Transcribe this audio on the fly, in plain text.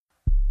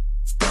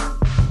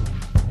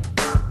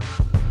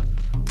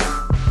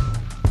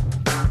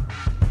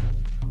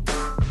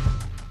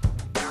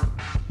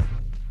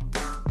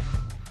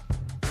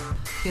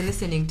You're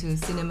listening to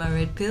Cinema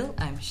Red Pill.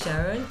 I'm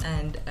Sharon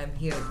and I'm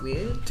here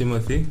with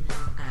Timothy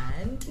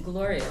and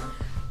Gloria.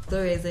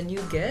 Gloria is a new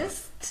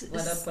guest.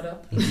 What up, what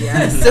up?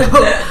 Yeah,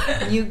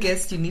 so new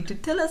guest, you need to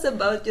tell us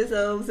about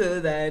yourself so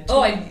that... Oh,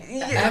 I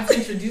have to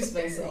introduce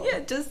myself. Yeah,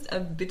 just a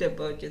bit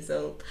about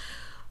yourself.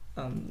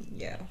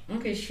 Yeah.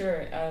 Okay,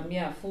 sure.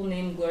 Full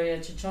name Gloria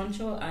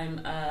Chichoncho. I'm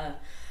a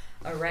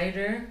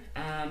writer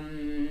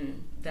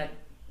that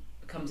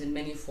comes in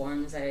many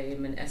forms. I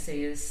am an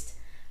essayist.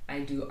 I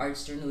do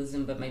arts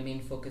journalism, but my main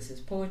focus is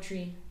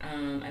poetry.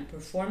 I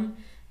perform,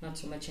 not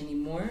so much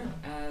anymore,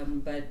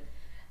 but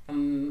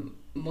I'm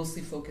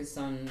mostly focused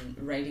on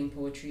writing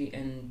poetry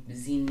and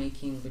zine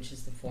making, which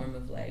is the form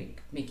of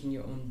like making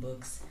your own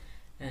books.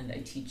 And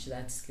I teach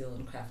that skill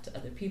and craft to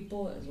other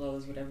people, as well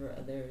as whatever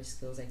other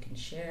skills I can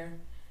share.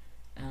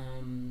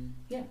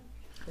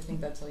 I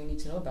think that's all you need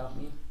to know about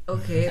me.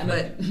 Okay,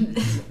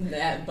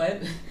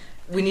 but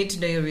we need to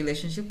know your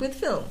relationship with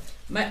film.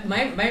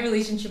 My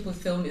relationship with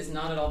film is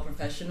not at all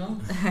professional.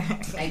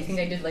 I think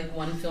I did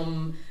one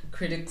film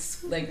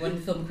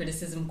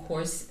criticism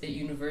course at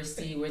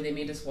university where they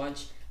made us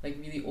watch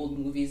really old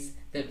movies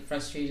that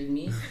frustrated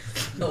me.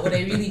 But what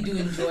I really do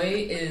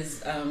enjoy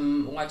is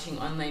watching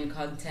online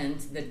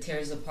content that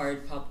tears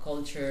apart pop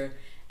culture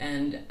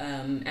and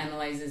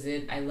analyzes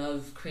it. I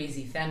love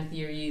crazy fan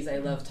theories. I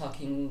love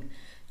talking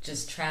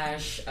just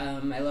trash.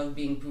 I love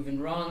being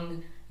proven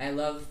wrong. I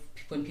love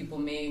when people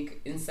make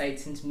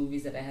insights into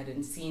movies that I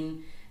hadn't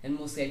seen. And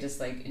mostly I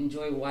just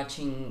enjoy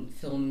watching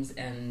films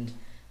and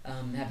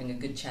having a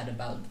good chat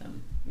about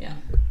them. Yeah.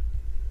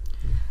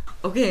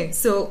 Okay,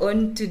 so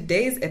on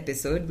today's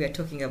episode, we are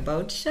talking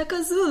about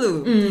Shaka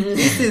Zulu.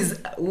 This is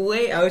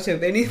way out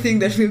of anything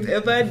that we've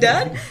ever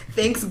done.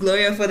 Thanks,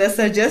 Gloria, for the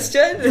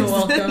suggestion. You're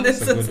welcome.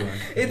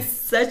 It's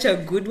such a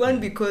good one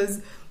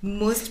because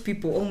most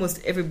people,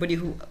 almost everybody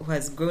who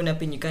has grown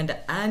up in Uganda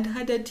and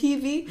had a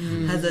TV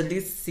has at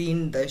least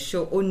seen the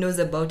show or knows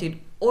about it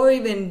or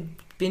even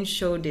been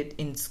showed it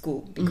in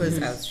school because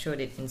I was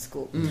showed it in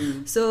school.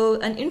 So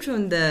an intro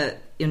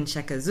in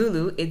Shaka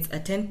Zulu, it's a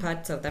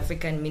 10-part South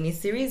African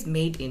miniseries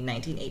made in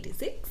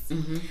 1986.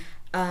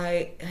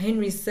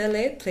 Henry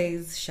Sele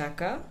plays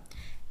Shaka.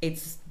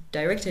 It's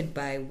directed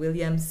by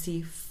William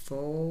C.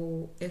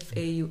 Faure,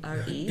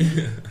 F-A-U-R-E.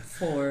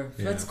 Four.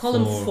 Let's call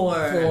him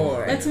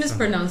Four. Let's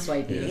mispronounce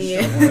white names.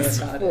 Yes.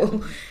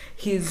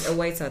 He's a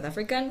white South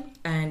African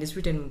and it's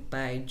written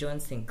by John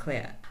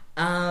Sinclair.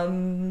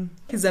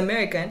 He's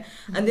American,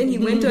 and then he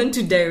went on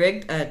to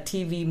direct a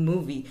TV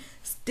movie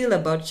still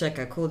about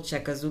Shaka called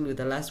Shaka Zulu,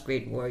 The Last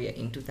Great Warrior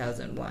in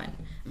 2001.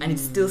 And it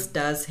still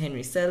stars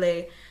Henry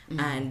Sele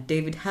and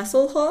David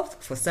Hasselhoff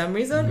for some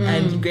reason,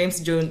 and Grace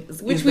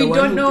Jones. Which we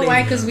don't know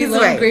why, because we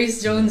love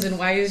Grace Jones, and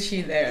why is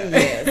she there?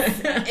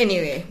 Yes.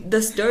 Anyway,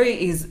 the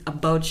story is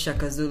about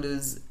Shaka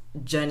Zulu's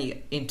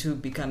journey into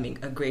becoming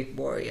a great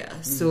warrior.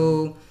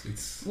 So,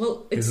 it's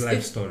his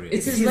life story.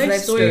 It's his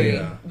life story,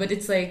 but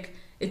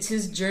it's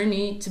his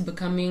journey to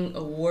becoming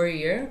a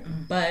warrior,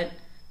 but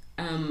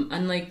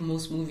unlike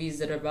most movies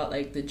that are about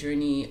the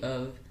journey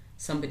of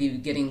somebody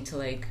getting to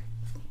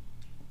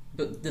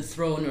the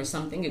throne or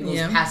something, it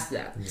goes past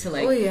that to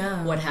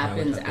what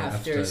happens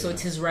after. So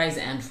it's his rise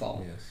and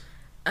fall. Yes.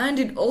 And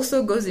it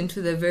also goes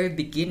into the very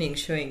beginning,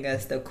 showing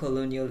us the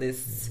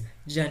colonialists'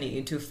 journey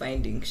into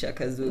finding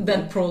Shaka Zulu.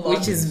 That prologue.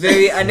 Which is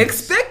very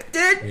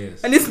unexpected.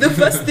 And it's the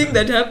first thing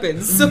that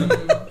happens. So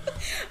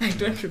I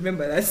don't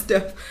remember that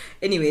stuff.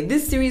 Anyway,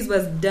 this series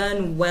was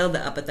done while the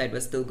apartheid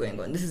was still going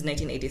on. This is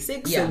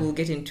 1986, so we'll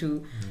get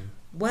into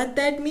what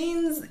that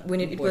means when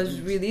it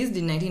was released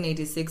in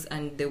 1986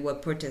 and there were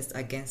protests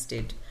against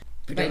it.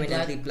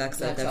 Predominantly black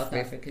South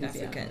Africans.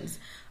 Yeah.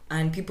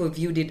 And people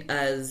viewed it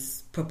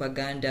as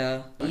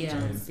propaganda.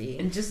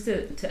 And just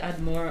to add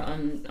more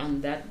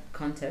on that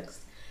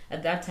context,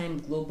 at that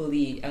time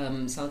globally,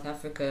 South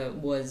Africa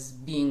was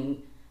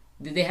being...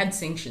 They had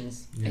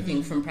sanctions, I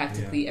think, from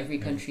practically every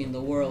country in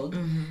the world,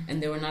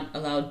 and they were not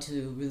allowed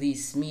to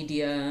release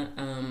media,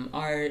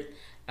 art,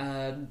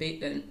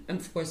 and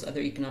of course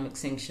other economic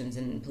sanctions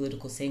and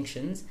political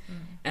sanctions.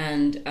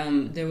 And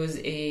there was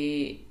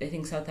I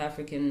think South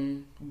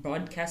African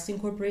Broadcasting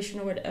Corporation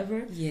or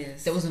whatever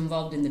that was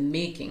involved in the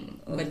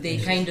making, but they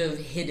kind of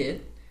hid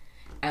it.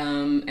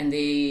 And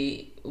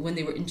when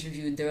they were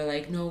interviewed, they were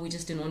like, no, we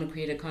just didn't want to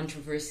create a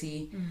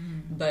controversy.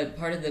 But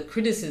part of the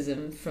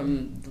criticism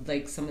from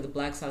some of the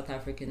black South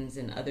Africans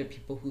and other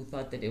people who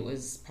thought that it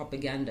was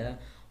propaganda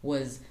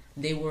was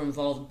they were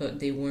involved, but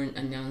they weren't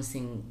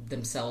announcing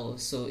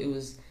themselves. So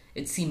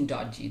it seemed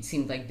dodgy. It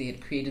seemed like they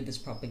had created this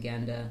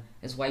propaganda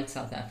as white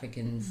South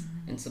Africans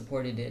and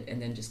supported it,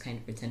 and then just kind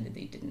of pretended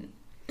they didn't.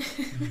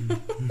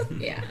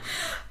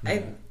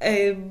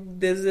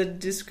 There's a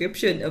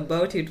description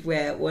about it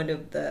where one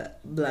of the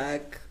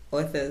black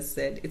authors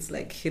said it's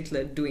like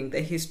Hitler doing the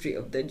history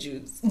of the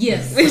Jews.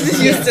 Yes. Which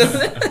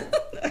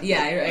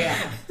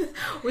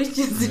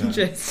is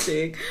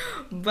interesting.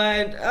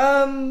 But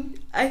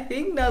I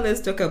think now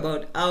let's talk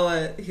about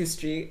our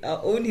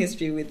own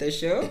history with the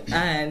show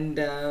and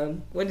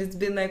what it's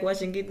been like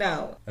watching it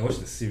now. I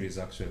watched the series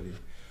actually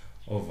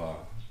over,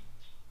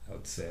 I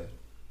would say,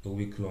 a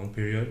week-long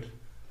period.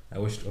 I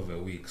watched over a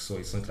week, so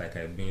it's not like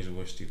I binge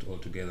watched it all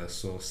together.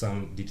 So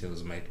some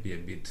details might be a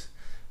bit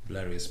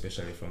blurry,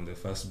 especially from the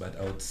first. But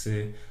I would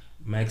say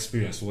my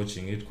experience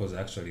watching it, because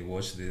I actually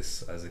watched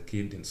this as a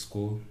kid in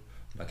school,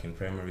 back in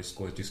primary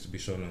school. It used to be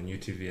shown on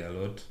UTV a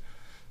lot.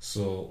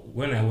 So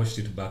when I watched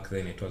it back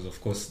then, it was, of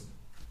course,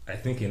 I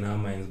think in our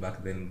minds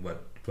back then,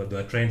 what they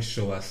were trying to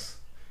show us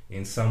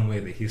in some way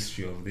the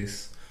history of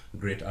this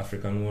great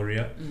African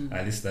warrior.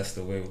 At least that's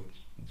the way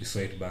we saw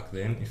it back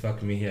then. In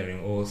fact, me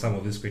hearing some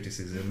of these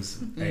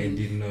criticisms, I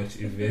did not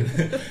even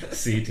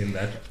see it in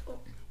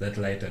that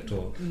light at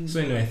all. So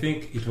anyway, I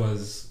think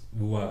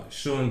we were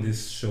shown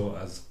this show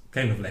as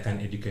kind of like an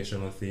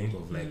educational thing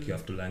of like you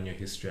have to learn your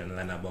history and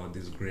learn about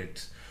these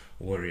great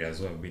warriors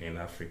who have been in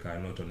Africa,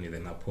 not only the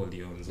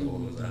Napoleons or all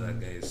those other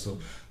guys. So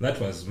that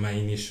was my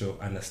initial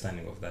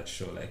understanding of that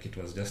show. Like it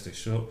was just a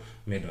show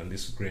made on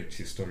this great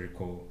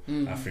historical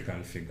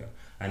African figure,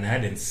 and I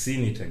hadn't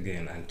seen it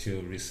again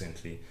until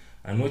recently.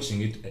 And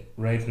watching it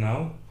right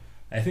now,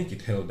 I think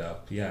it held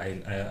up. Yeah,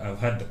 I've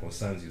had the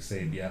concerns you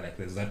said. Yeah, like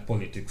there's that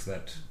politics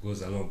that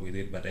goes along with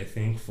it, but I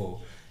think for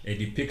a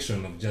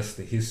depiction of just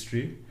the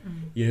history,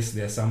 yes,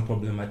 there are some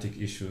problematic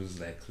issues,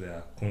 like there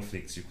are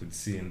conflicts you could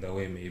see in the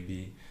way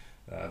maybe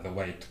the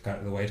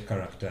white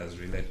characters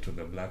relate to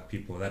the black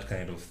people, that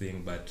kind of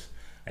thing. But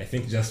I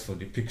think just for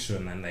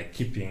depiction and like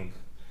keeping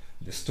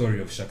the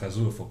story of Shaka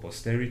Zulu for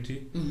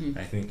posterity,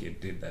 I think it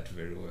did that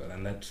very well.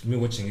 And that me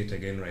watching it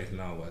again right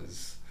now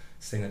was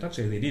saying that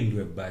actually they didn't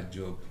do a bad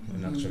job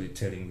in actually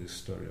telling the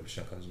story of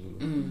Shaka Zulu.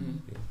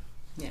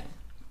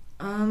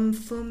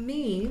 For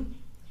me,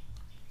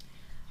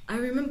 I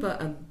remember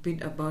a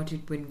bit about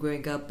it when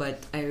growing up,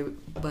 but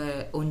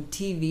on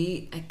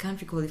TV, I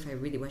can't recall if I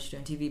really watched it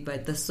on TV,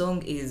 but the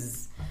song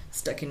is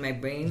stuck in my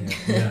brain.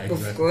 Yeah,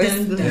 exactly. Of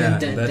course.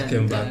 That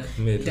came back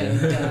mid.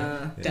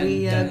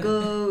 We are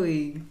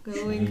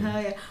going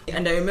higher.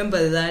 And I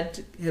remember that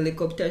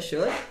helicopter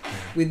shot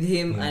with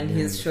him and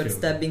his short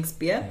stabbing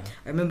spear. Yeah.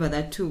 I remember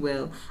that too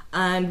well.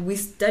 And we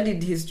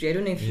studied history. I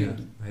don't know if you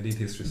I did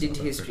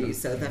history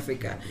South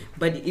Africa.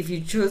 But if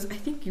you chose, I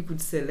think you could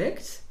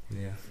select.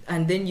 Yeah.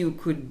 And then you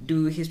could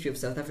do history of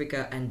South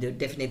Africa, and they'll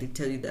definitely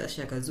tell you the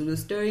Shaka Zulu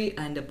story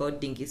and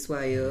about Dinky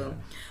Swayo. Yeah.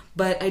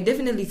 But I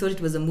definitely thought it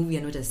was a movie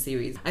and not a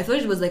series. I thought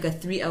it was like a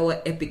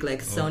 3-hour epic,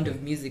 like Sound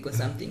of Music or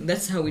something.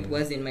 That's how it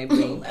was in my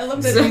brain. I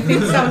love that you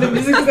think Sound of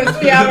Music is a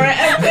 3-hour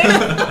epic.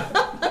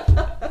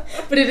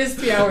 But it is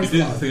 3 hours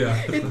long.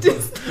 It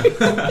is.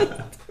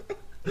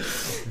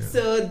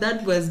 So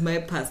that was my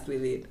past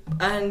with it.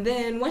 And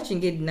then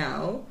watching it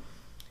now,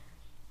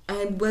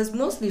 I was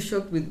mostly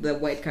shocked with the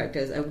white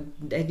characters. I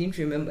didn't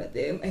remember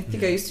them. I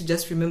think I used to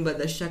just remember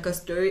the Shaka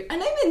story.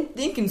 And I even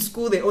think in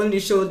school they only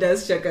showed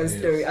us Shaka's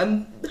story.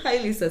 I'm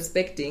highly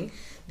suspecting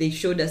they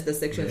showed us the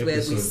sections where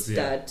we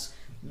start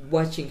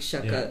watching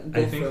Shaka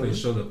go I think they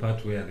show the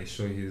part where they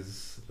show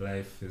his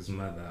life, his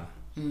mother,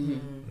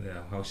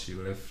 how she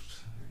left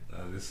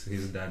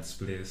his dad's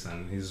place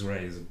and his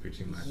rise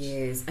pretty much.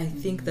 Yes, I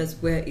think that's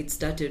where it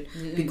started,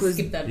 because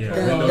the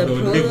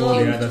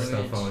prologue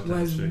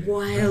was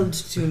wild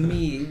to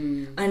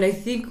me. And I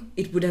think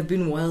it would have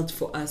been wild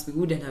for us. We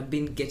wouldn't have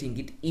been getting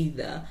it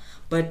either.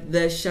 But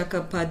the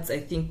Shaka parts, I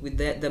think with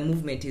the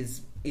movement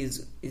is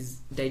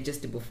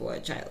digestible for a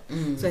child.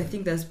 So I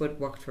think that's what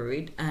worked for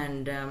it.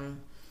 And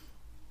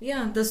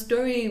the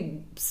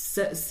story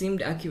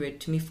seemed accurate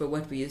to me for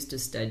what we used to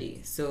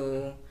study.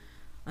 So,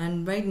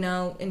 and right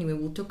now, anyway,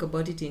 we'll talk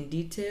about it in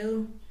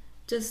detail.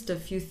 Just a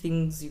few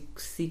things you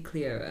see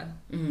clearer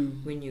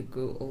when you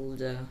grow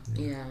older.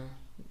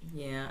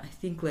 Yeah, I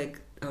think like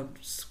I would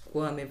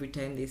squirm every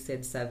time they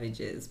said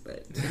savages,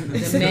 but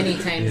the many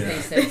times they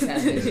said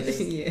savages.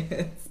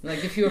 Yes.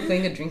 Like if you were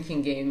playing a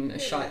drinking game, a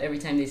shot every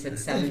time they said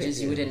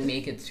savages, you wouldn't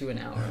make it through an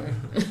hour.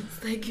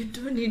 It's like you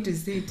don't need to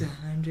say it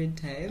 100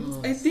 times.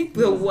 I think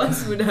the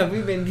words would have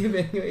even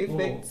given you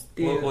effects.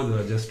 Or they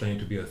were just trying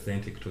to be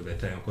authentic to the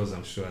time, because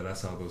I'm sure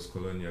that's how those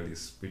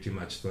colonialists pretty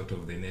much thought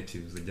of the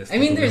natives. They just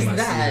there's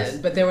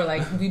that, but they were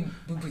like, we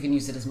can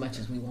use it as much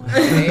as we want.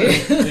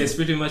 Right? It's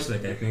pretty much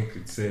like, I think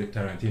it's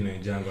Tarantino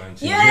in Django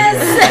Unchained.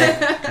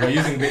 Yes! We're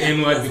using the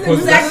N-word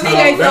because that's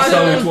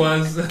how it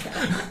was. That's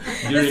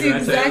the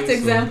exact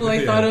example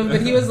I thought of,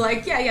 but he was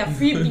like,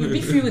 free,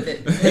 be free with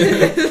it.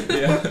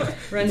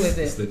 Run with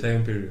it. It's the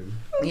time period.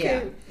 Okay.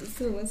 Yeah.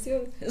 So what's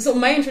yours? So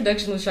my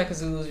introduction with Shaka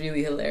Zulu was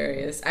really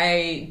hilarious.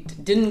 I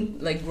didn't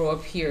grow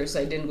up here,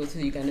 so I didn't go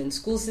through the Ugandan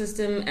school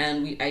system,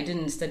 and I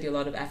didn't study a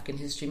lot of African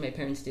history. My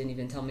parents didn't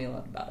even tell me a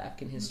lot about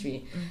African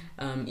history,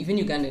 even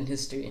Ugandan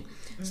history.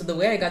 So the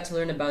way I got to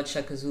learn about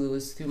Shaka Zulu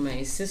was through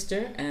my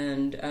sister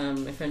and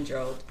my friend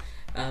Gerald.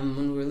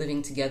 When we were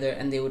living together,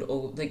 and they would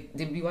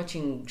they'd be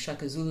watching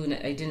Shaka Zulu, and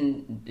it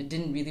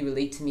didn't really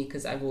relate to me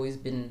because I've always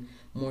been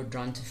more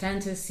drawn to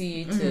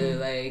fantasy, to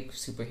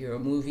superhero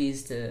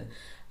movies, to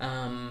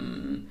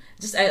I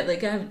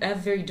have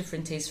very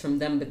different tastes from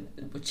them. But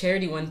with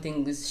Charity, one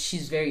thing is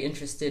she's very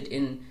interested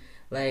in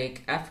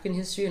African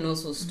history and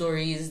also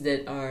stories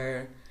that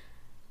are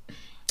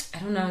I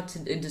don't know how to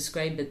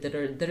describe it, that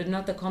are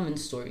not the common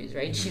stories,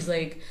 right? She's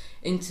like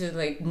into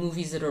like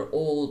movies that are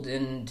old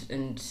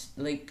and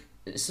like,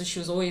 so she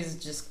was always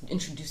just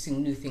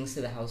introducing new things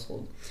to the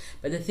household.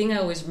 But the thing I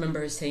always remember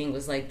her saying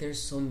was like,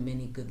 there's so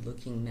many good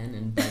looking men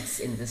and butts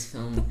in this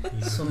film.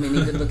 So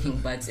many good looking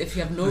butts. If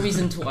you have no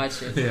reason to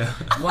watch it,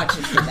 watch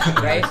it for that,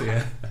 right?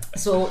 Yeah.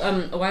 So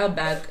a while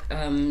back,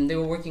 they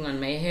were working on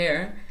my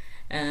hair,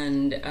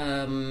 and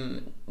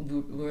we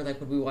were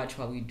like, what do we watch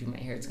while we do my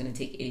hair? It's going to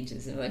take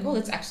ages. And we're like, oh,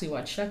 let's actually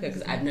watch Shaka,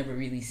 because I've never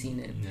really seen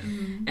it.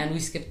 And we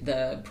skipped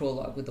the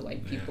prologue with the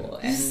white people.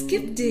 And you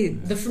skipped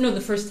it? The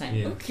first time.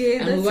 Yeah. Okay,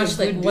 and we watched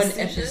like one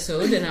decision.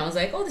 episode, and I was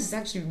like, oh, this is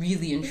actually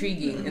really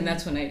intriguing. And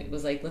that's when I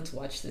was like, let's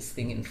watch this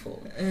thing in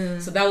full.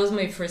 So that was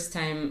my first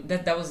time,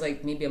 that was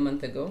like maybe a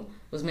month ago,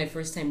 was my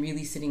first time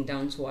really sitting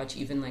down to watch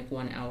even like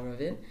 1 hour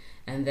of it.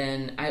 And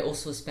then I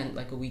also spent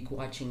like a week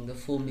watching the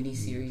full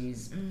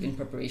miniseries in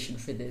preparation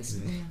for this,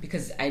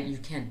 because you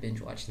can't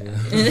binge watch that.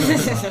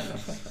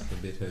 A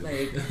bit heavy.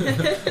 Like,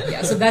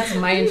 yeah, so that's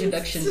my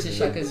introduction to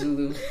Shaka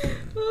Zulu.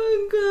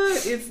 Oh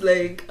god, it's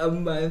like a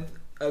month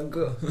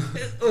ago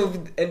of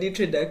an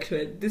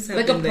introduction. This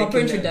Like a happened proper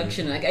in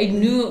introduction. Like I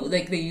knew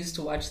like they used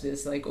to watch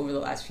this like over the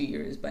last few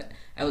years, but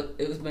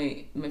it was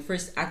my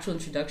first actual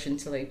introduction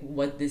to like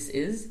what this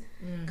is,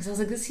 because I was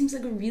like, this seems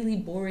like a really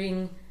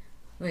boring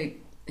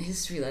like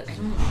history. Like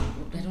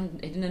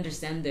I didn't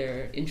understand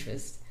their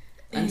interest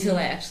until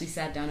I actually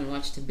sat down and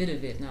watched a bit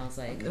of it, and I was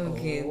like,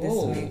 Okay,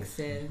 oh, this makes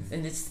sense.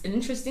 and it's an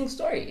interesting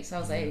story. So I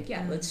was like,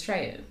 yeah, let's try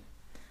it.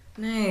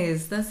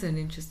 Nice, that's an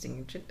interesting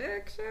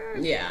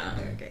introduction. Yeah.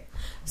 Okay.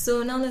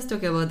 So now let's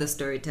talk about the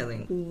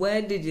storytelling.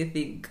 What did you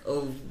think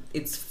of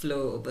its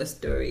flow of a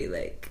story,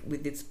 like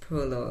with its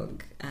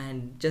prologue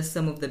and just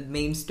some of the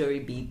main story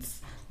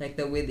beats? Like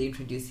the way they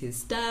introduce his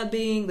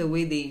stabbing, the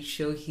way they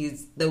show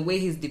the way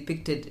he's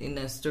depicted in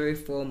a story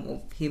form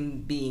of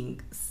him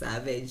being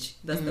savage.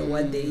 That's the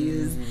word they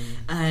use.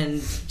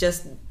 And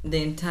just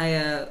the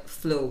entire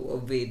flow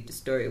of it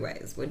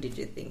story-wise. What did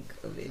you think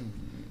of it?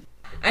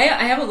 I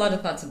have a lot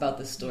of thoughts about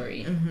the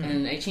story,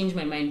 and I change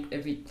my mind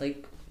every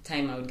like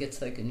time I would get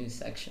to like a new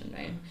section,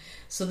 right?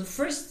 So the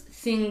first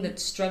thing that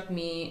struck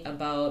me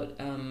about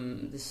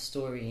this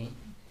story,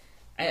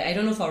 I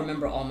don't know if I'll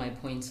remember all my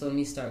points, so let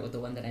me start with the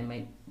one that I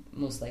might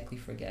most likely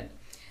forget.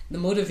 The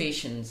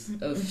motivations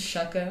of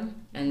Shaka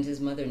and his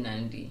mother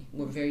Nandi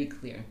were very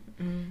clear.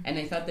 And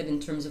I thought that in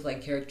terms of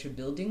like character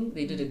building,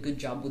 they did a good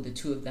job with the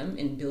two of them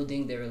in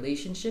building their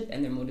relationship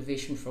and their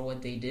motivation for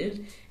what they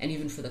did, and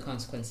even for the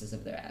consequences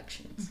of their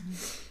actions.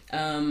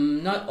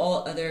 Not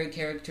all other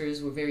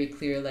characters were very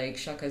clear. Like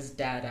Shaka's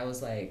dad, I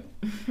was like,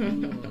 I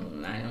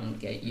don't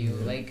get you.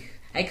 Like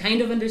I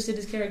kind of understood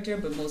his character,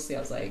 but mostly I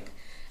was like,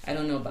 I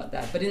don't know about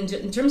that. But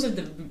in terms of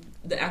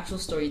the actual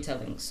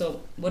storytelling,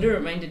 so what it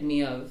reminded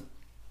me of,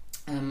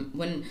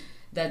 when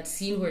that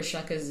scene where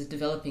Shaka is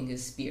developing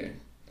his spear,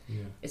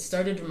 it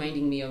started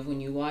reminding me of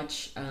when you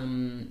watch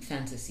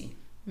fantasy.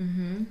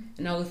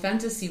 Now with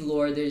fantasy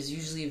lore, there's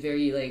usually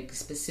very like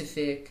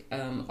specific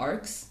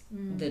arcs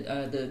that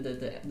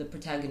the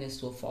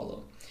protagonist will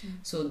follow.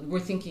 So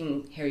we're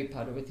thinking Harry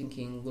Potter, we're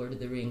thinking Lord of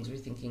the Rings, we're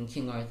thinking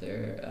King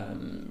Arthur,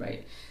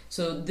 right?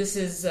 So this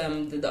is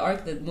the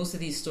arc that most of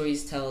these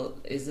stories tell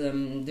is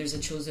there's a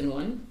chosen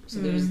one. So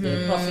there's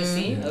the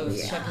prophecy of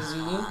Shaka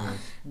Zulu.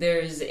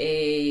 There's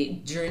a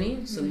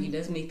journey, so he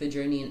does make the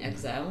journey in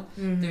exile.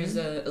 There's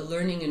a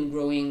learning and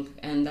growing,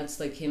 and that's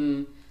like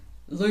him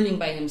learning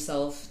by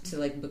himself to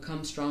like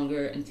become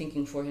stronger and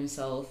thinking for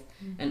himself,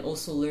 and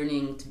also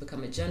learning to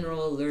become a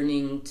general,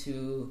 learning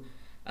to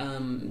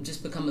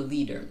just become a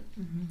leader.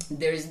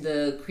 There's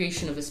the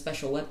creation of a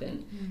special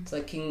weapon. It's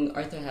like King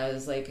Arthur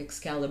has like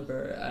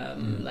Excalibur,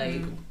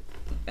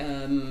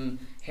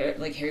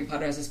 Harry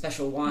Potter has a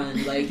special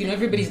wand. Like, you know,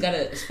 everybody's got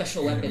a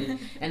special weapon,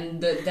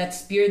 and that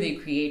spear they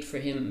create for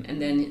him, and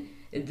then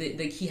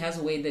like he has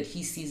a way that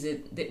he sees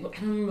it. I don't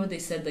remember what they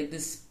said. Like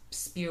this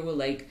spear will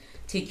like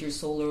take your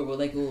soul, or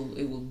like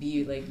it will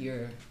be like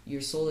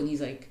your soul, and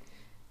he's like.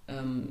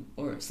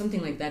 Or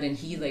something like that, and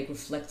he like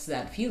reflects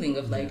that feeling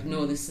of like,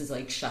 no, this is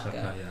like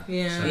Shaka.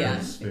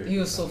 He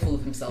was so full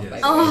of himself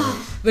by the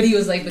way, but he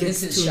was like, but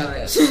this is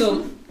Shaka.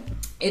 So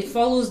it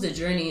follows the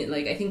journey.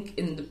 Like I think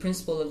in the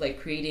principle of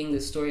like creating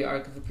the story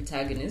arc of a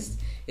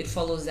protagonist, it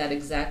follows that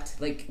exact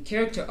like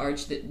character arc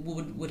that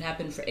would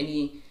happen for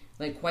any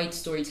like white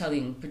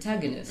storytelling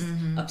protagonist,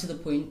 up to the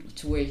point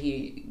to where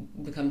he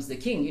becomes the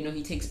king. You know,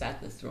 he takes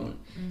back the throne,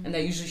 and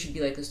that usually should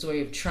be like a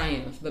story of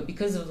triumph. But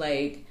because of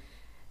like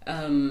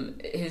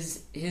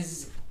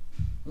his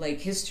like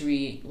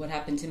history, what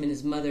happened to him and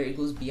his mother, it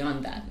goes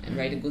beyond that, and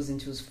right, it goes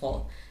into his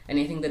fall. And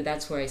I think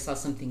that's where I saw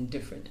something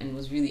different and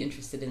was really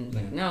interested in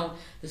like now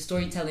the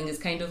storytelling is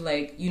kind of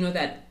like, you know,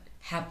 that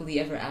happily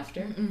ever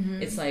after.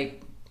 It's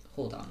like,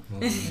 hold on,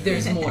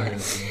 there's more.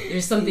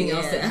 There's something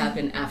else that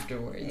happened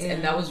afterwards,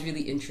 and that was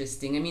really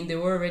interesting. I mean, they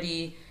were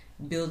already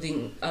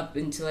building up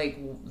into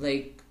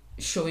like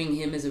showing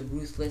him as a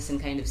ruthless and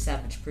kind of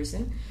savage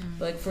person.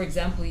 But like, for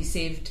example, he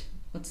saved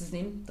what's his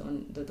name?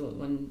 The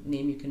one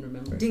name you can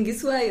remember.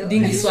 Dingiswayo.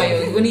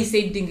 Dingiswayo. When he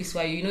said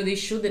Dingiswayo, they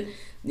showed that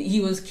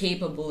he was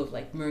capable of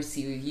like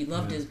mercy. He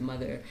loved his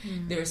mother.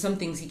 There were some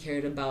things he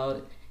cared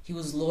about. He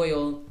was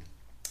loyal.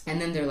 And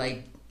then they're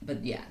like,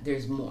 but yeah,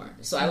 there's more.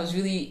 So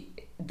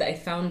I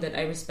found that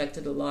I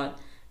respected a lot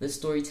the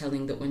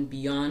storytelling that went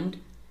beyond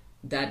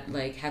that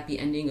like happy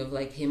ending of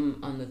like him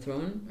on the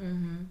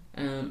throne,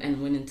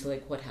 and went into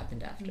like what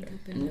happened after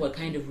and what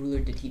kind of ruler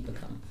did he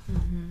become.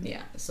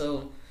 Yeah,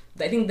 so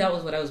I think that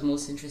was what I was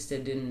most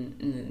interested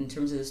in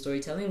terms of the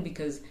storytelling,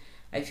 because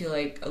I feel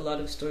like a lot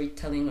of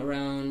storytelling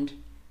around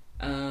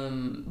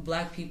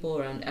Black people,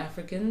 around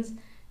Africans,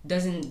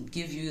 doesn't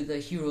give you the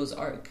hero's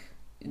arc.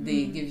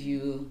 They give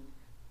you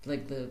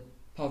like the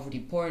poverty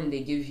porn, they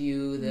give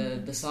you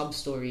the sob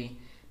story,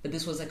 but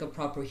this was like a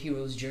proper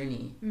hero's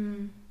journey.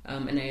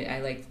 And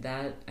I liked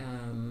that.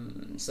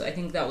 So I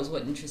think that was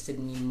what interested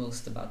me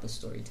most about the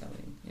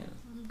storytelling. Yeah.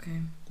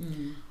 Okay.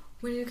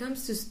 When it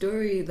comes to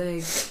story,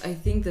 like, I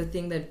think the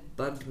thing that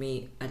bugged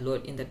me a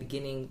lot in the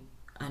beginning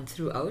and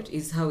throughout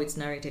is how it's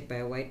narrated by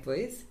a white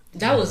voice.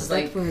 That was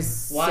like, why?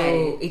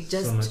 So it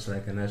just so much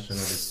like a National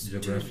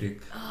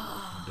Geographic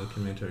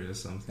documentary or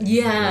something.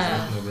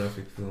 Yeah.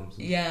 Ethnographic films.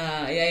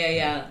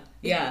 Yeah.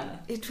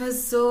 It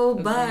was so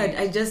bad.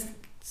 I just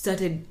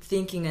started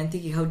thinking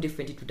how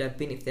different it would have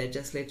been if they had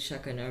just let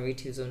Shaka narrate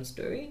his own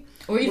story,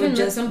 or even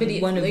just somebody,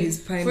 one of like, his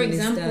prime for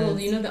ministers. example,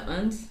 you know the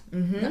aunt.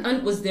 The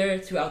aunt was there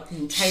throughout the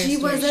entire She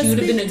story. was She would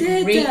have been a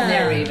great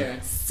narrator.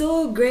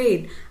 So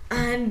great,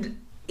 and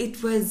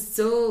it was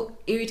so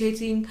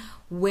irritating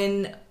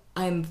when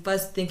I'm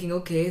first thinking,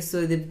 okay,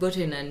 so they've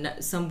gotten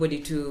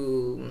somebody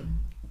to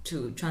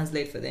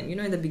translate for them. You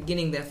know, in the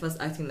beginning, they're first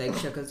acting like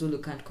Shaka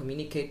Zulu can't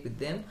communicate with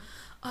them.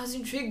 I was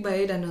intrigued by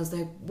it, and I was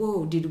like,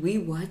 whoa, did we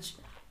watch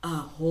a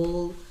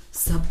whole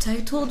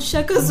subtitled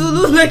Shaka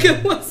Zulu? Like,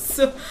 I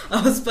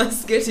was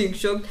first getting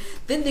shocked.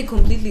 Then they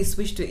completely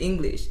switched to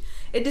English.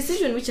 A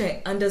decision which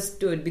I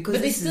understood, because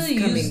but they this still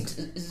is coming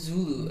used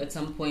Zulu at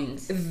some point.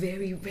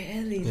 very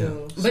rarely,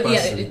 though. But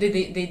yeah,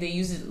 they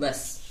use it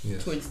less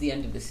towards the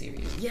end of the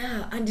series.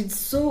 Yeah, and it's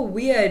so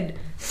weird.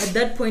 At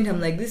that point,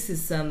 I'm like, this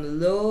is some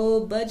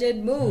low budget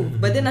move.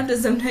 But then after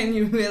some time,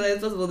 you realize,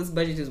 first of all, this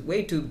budget is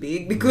way too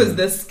big because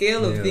the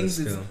scale of things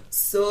is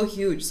so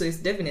huge. So it's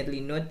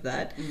definitely not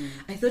that.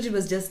 I thought it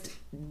was just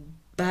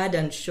bad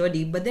and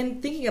shoddy. But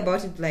then thinking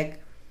about it,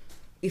 like,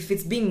 if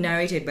it's being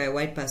narrated by a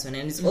white person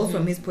and it's all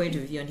from his point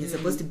of view and he's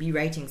supposed to be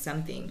writing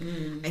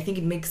something, I think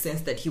it makes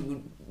sense that he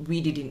would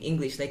read it in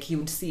English, like he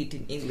would see it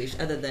in English,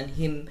 other than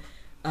him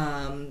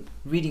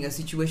reading a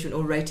situation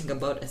or writing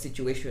about a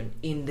situation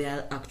in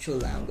their actual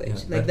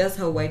language. Like, that's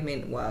how white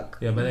men work.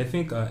 Yeah, but I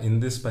think in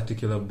this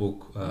particular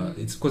book,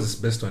 it's because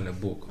it's based on a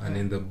book, and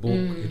in the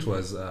book it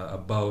was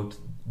about,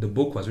 the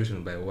book was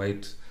written by a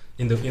white.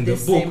 In the book,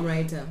 same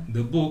writer.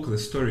 The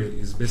story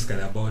is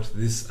basically about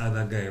this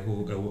other guy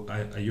who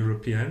a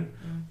European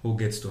who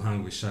gets to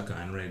hang with Shaka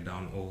and write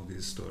down all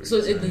these stories.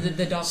 So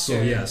the doctor.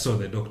 So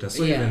the doctor.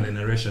 So even the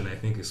narration, I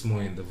think, is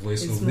more in the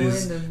voice of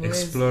these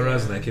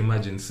explorers. Like,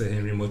 imagine, say,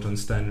 Henry Morton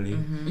Stanley,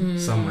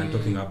 someone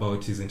talking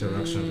about his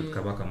interactions with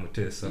Kabaka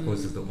Mutesa,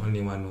 because he's the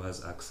only one who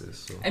has access.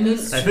 So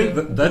I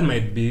think that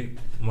might be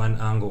one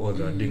angle, or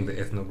they're doing the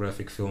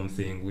ethnographic film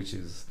thing, which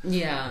is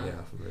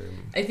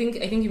I think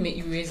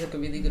you raise like a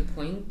really good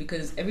point,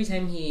 because every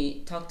time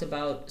he talked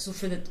about,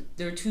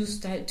 there were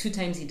two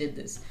times he did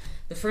this.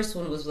 The first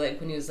one was like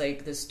when he was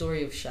like the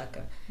story of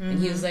Shaka, and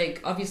he was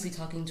like obviously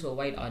talking to a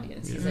white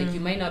audience. He's like, you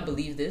might not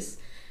believe this,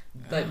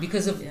 but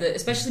because of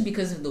especially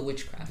because of the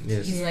witchcraft.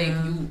 He's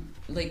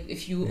like,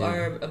 if you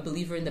are a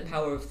believer in the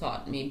power of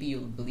thought, maybe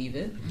you'll believe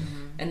it.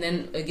 And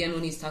then again,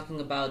 when he's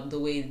talking about the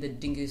way that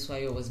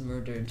Dingiswayo was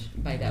murdered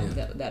by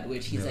that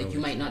witch, he's like,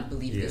 you might not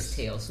believe this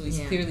tale. So he's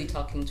clearly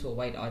talking to a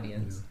white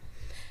audience.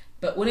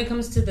 But when it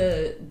comes to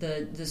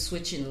the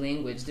switch in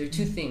language, there are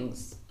two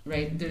things,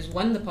 right? There's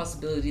one, the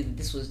possibility that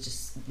this was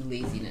just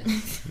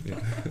laziness,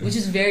 which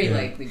is very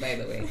likely, by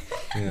the way.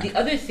 The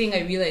other thing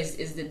I realized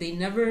is that they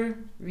never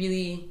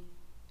really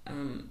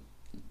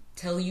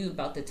tell you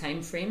about the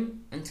time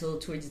frame until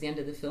towards the end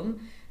of the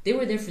film. They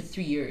were there for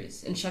 3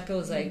 years, and Shaka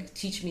was like,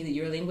 teach me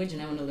your language,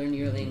 and I want to learn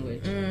your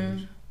language.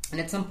 And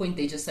at some point,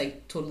 they just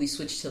like totally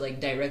switched to like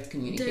direct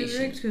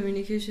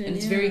communication. And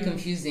it's very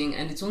confusing.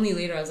 And it's only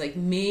later I was like,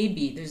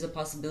 maybe there's a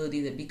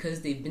possibility that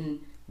because they've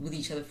been with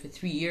each other for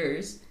 3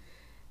 years,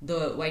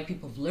 the white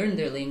people have learned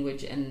their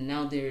language, and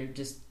now they're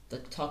just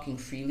like talking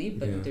freely,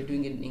 but they're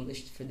doing it in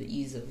English for the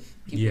ease of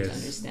people to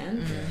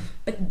understand.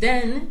 But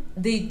then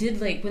they did,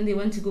 like, when they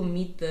went to go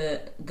meet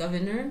the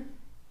governor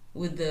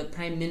with the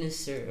prime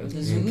minister of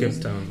the Zulus,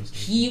 Cape Town,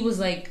 he was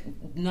like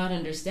not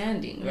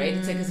understanding, right?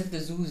 It's like as if the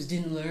Zulus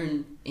didn't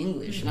learn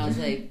English, and I was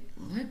like,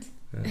 what?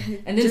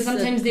 And then Just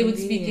sometimes that they would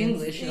speak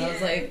convenience. English, and I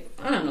was like,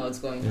 I don't know what's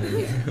going on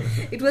here.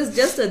 It was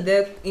just at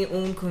their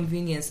own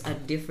convenience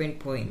at different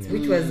points,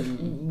 which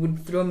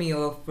would throw me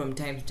off from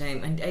time to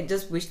time. And I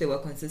just wish they were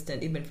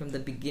consistent even from the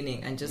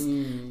beginning and just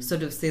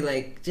sort of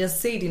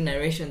just say it in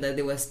narration that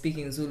they were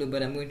speaking Zulu,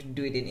 but I'm going to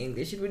do it in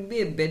English. It would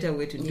be a better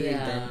way to do it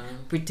than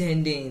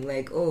pretending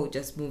like, oh,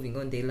 just moving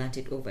on. They learnt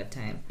it over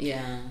time.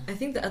 Yeah. I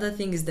think the other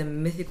thing is the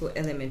mythical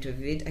element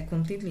of it. I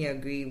completely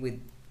agree with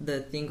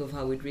the thing of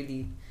how it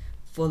really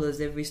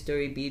follows every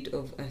story beat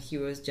of a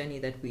hero's journey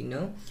that we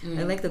know.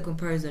 I like the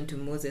comparison to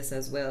Moses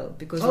as well,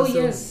 because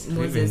Moses in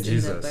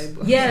the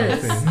Bible.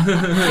 Yes.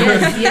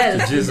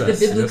 yes. Jesus.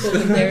 The biblical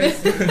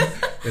comparison.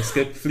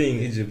 Escape, fleeing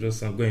Egypt or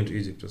something, going to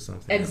Egypt or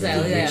something.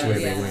 Exile, which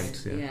way they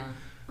went. Yeah.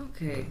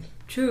 Okay,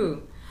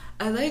 true.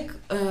 I like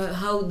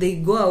how they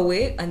go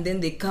away and then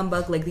they come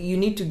back. Like, you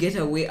need to get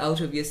away out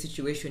of your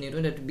situation in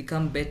order to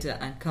become better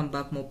and come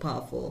back more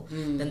powerful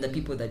than the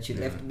people that you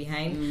left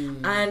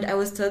behind. And I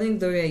was telling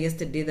Doria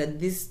yesterday that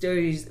this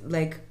story is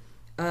like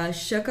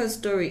Shaka's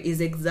story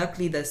is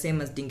exactly the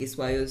same as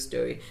Dingiswayo's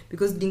story,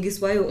 because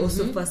Dingiswayo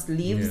also first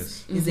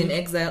leaves, is in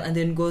exile, and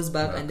then goes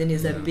back, and then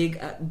is a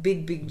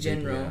big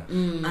general,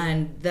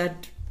 and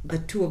that. The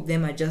two of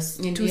them are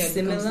just too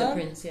similar. The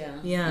prince,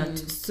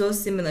 so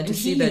similar and to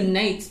see he that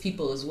unites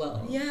people as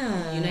well.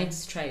 Yeah,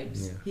 unites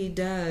tribes. Yeah. He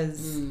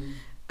does.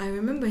 I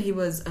remember he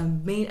was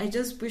amazing. I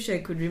just wish I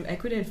could. I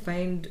couldn't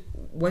find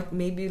what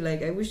maybe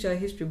like. I wish our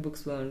history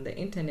books were on the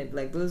internet,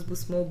 like those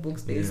small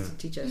books they used to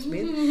teach us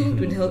with. It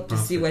would help to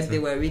see what they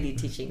were really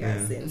teaching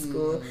us in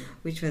school,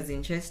 which was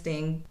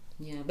interesting.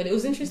 Yeah, but it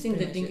was interesting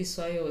that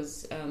Dingiswayo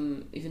was,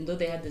 even though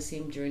they had the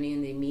same journey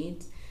and they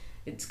meet.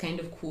 It's kind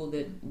of cool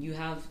that you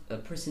have a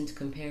person to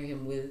compare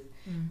him with,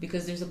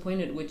 because there's a point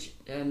at which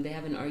they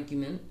have an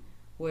argument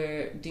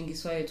where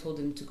Dingiswayo told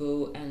him to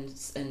go and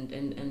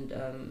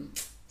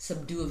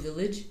subdue a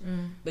village,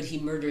 but he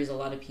murders a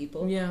lot of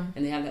people. Yeah,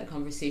 and they have that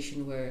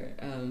conversation where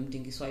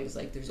Dingiswayo is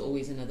like, "There's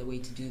always another way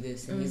to do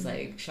this," and he's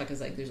like,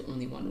 Shaka's like, "There's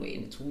only one way,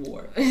 and it's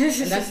war."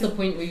 And that's the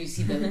point where you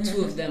see the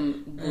two of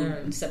them go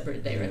in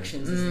separate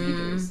directions as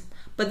leaders.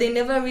 But they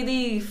never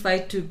really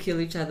fight to kill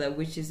each other,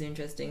 which is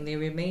interesting. They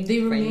remain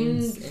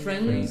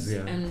friends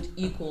and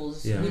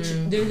equals, which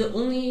they're the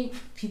only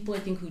people I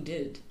think who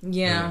did.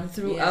 Yeah,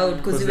 throughout,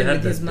 because even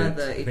with his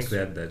mother, I think they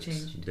had that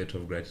debt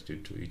of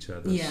gratitude to each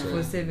other. Yeah,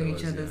 for saving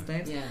each other's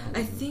lives. Yeah.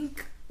 I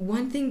think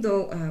one thing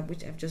though,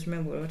 which I've just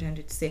remembered what I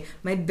wanted to say,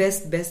 my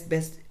best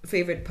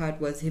favorite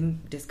part was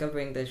him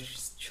discovering the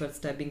short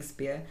stabbing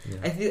spear. Yeah.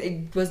 I feel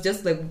it was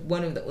just like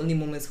one of the only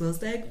moments where I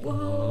was like,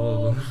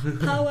 whoa,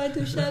 power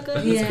to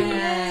Shaka, he's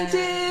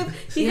creative.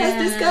 He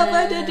has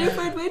discovered a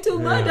different way to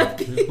murder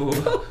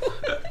people.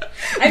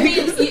 I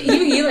mean,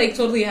 he like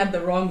totally had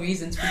the wrong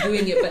reasons for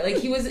doing it, but like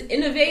he was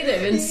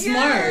innovative and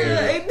smart.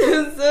 It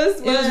was so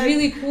smart. It was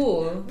really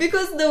cool.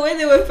 Because the way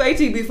they were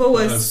fighting before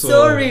was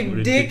so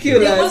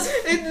ridiculous.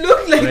 It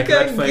looked like a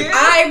game.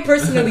 I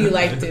personally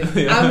liked it.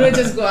 I'm gonna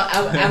just go.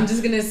 I'm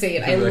just gonna say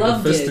it. I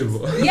loved it.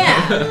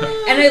 Yeah,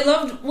 and I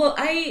loved. Well,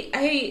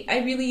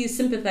 I really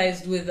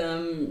sympathized with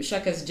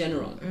Shaka's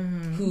general,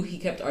 who he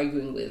kept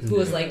arguing with, who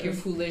was like, "You're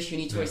foolish. You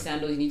need to wear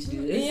sandals. You need to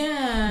do this."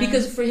 Yeah.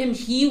 Because for him,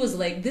 he was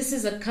like, "This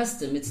is a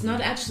custom. It's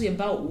not actually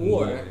about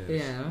war.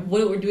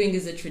 What we're doing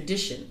is a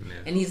tradition."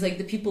 And he's like,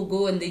 "The people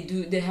go and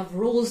they have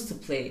roles to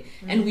play,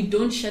 and we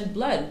don't shed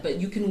blood, but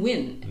you can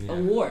win a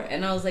war."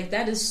 And I was like,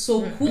 that is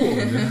so cool.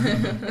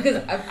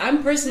 Because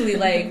I'm personally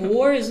like,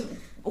 war is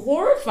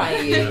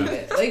horrifying.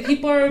 Like,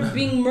 people are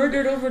being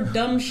murdered over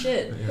dumb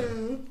shit.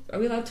 Are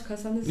we allowed to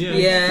cuss on this?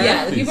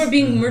 Yeah. Like, people are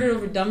being murdered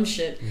over dumb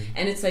shit,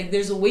 and it's like,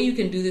 there's a way you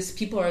can do this.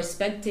 People are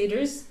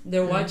spectators.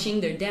 They're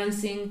watching. They're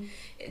dancing.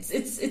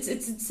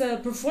 It's a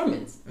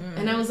performance.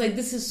 And I was like,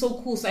 this is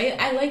so cool. So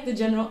I like the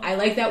general. I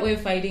like that way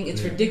of fighting.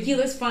 It's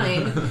ridiculous,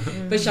 fine.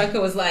 But Shaka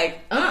was like,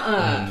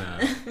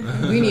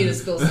 we need to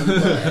spill some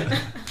blood.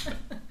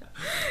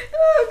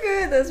 Oh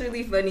god, that's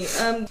really funny.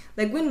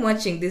 Like, when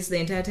watching this the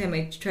entire time,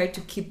 I tried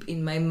to keep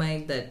in my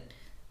mind that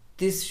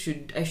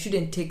I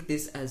shouldn't take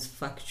this as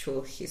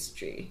factual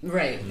history.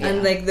 Right. Yeah.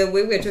 And like the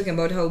way we're talking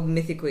about how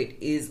mythical it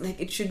is, like,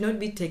 it should not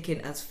be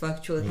taken as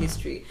factual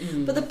history.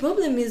 But the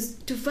problem is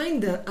to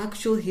find the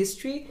actual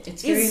history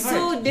is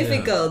so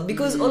difficult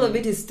because all of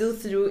it is still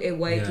through a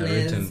white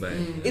lens.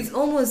 It's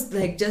almost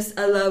like just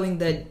allowing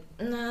that,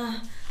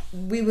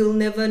 we will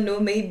never know,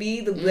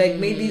 maybe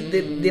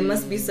there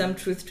must be some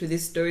truth to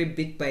this story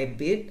bit by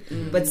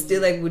bit, but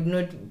still I would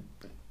not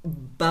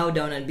bow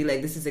down and be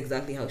like, this is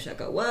exactly how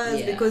Shaka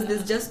was, because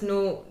there's just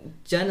no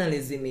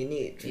journalism in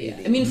it,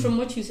 really. I mean, from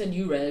what you said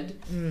you read,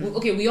 well,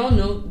 okay, we all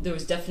know there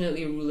was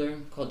definitely a ruler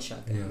called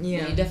Shaka. He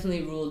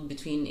definitely ruled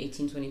between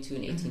 1822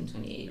 and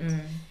 1828.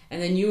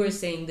 And then you were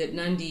saying that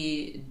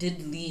Nandi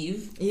did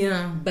leave,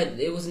 but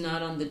it was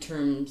not on the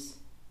terms.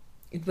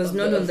 It was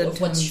not on the terms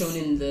of what's shown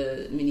in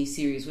the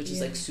mini-series, which is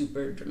like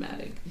super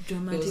dramatic. It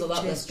was a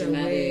lot less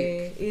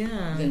dramatic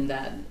than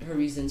that, her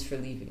reasons for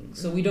leaving.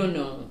 So we don't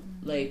know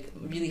like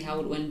really how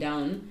it went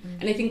down.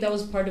 And I think that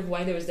was part of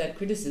why there was that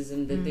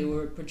criticism that they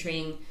were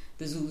portraying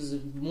the Zulus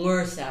are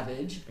more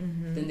savage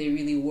than they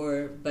really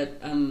were. But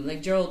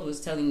like Gerald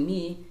was telling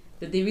me,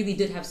 that they really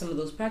did have some of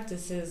those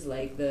practices,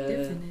 like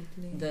But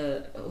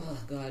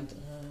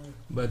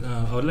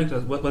I would like to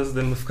ask, what was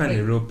the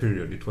Mufukane real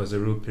period? It was a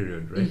real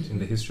period, right, in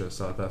the history of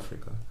South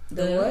Africa.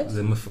 The what?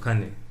 The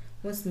Mufukane.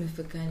 What's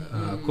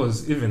Mufukane?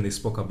 Because even they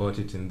spoke about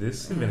it in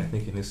this, even I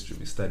think in history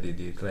we studied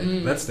it.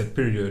 Like that's the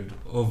period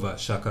over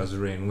Shaka's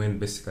reign when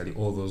basically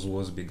all those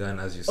wars began,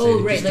 as you said.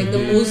 Oh, right, like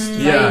the most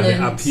violent.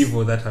 The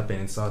upheaval that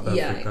happened in South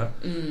Africa,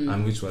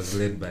 and which was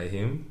led by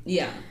him.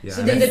 Yeah.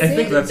 So then I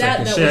think that's like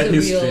a shared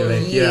history.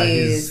 Like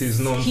he's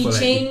known he for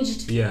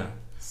changed. Yeah.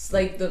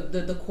 Like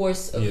the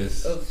course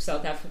of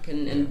South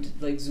African and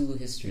like Zulu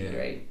history,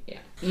 right?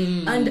 Yeah.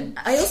 And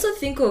I also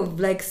think of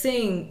like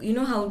saying, you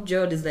know how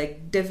Gerald is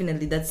like,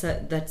 definitely that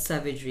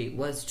savagery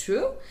was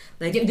true.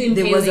 Like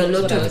there was a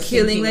lot of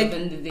killing. Like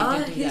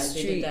our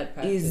history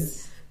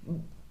is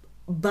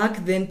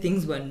back then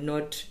things were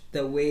not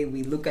the way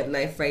we look at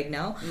life right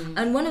now.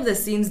 And one of the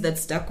scenes that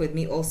stuck with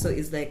me also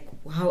is like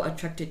how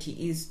attracted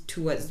he is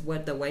towards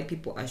what the white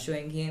people are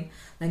showing him,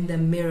 like the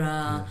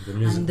mirror the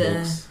music and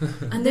box.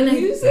 And then the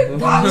music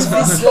box.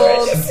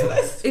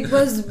 It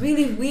was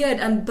really weird.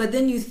 And but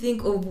then you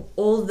think of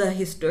all the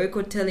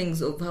historical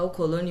tellings of how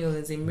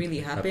colonialism really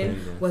happened.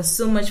 Was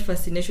so much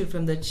fascination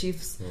from the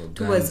chiefs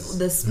towards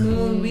the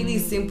small, really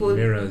simple,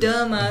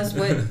 dumb ass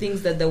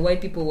things that the white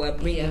people were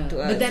bringing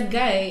to us. But that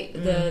guy,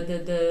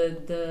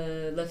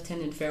 the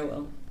Lieutenant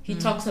Farewell, he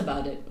talks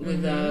about it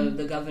with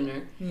the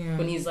governor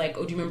when he's like,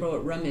 "Oh, do you remember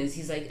what rum is?"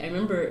 He's like, "I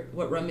remember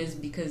what rum is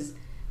because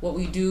what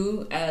we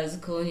do as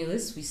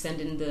colonialists, we send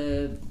in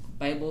the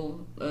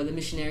Bible, the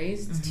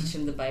missionaries to teach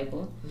them the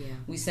Bible. Yeah.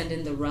 We send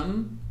in the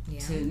rum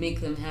to make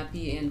them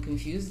happy and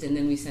confused, and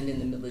then we send in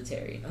the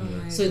military."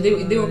 So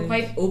they were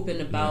quite open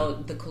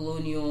about the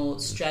colonial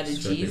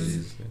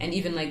strategies and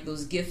even like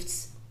those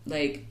gifts.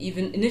 Like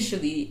even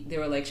initially, they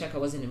were like, Shaka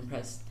wasn't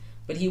impressed.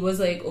 But he was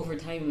like over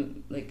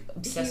time like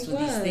obsessed with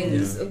these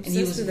things, and he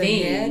was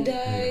vain. The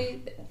hair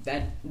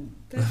dye.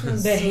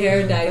 The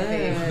hair dye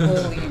thing.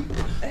 Holy.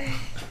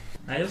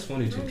 I just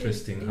found it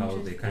interesting how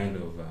they kind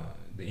of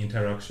the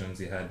interactions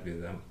he had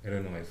with I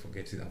don't know.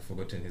 I've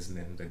forgotten his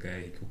name. The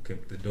guy who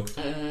kept the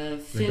doctor.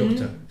 Finn. The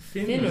doctor.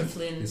 Finn or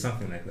Flynn. It's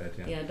something like that.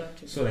 Yeah. Yeah,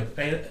 doctor. So like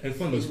I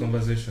found those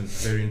conversations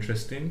very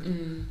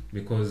interesting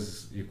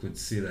because you could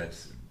see that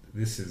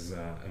this is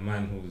a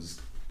man who's,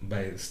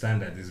 by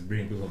standard, is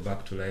bringing people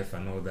back to life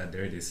and all that.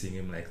 They're already seeing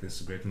him like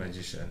this great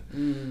magician,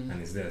 and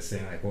he's there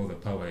saying like all the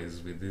power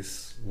is with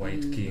this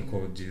white king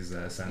called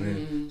Jesus, and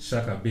then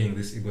Shaka being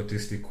this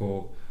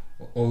egotistical,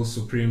 all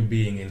supreme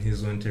being in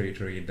his own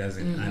territory,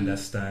 doesn't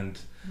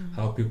understand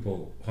how a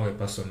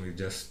person with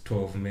just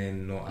 12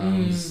 men, no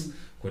arms,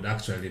 could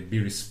actually be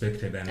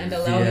respected and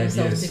allow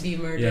himself to be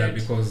murdered. Yeah,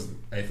 because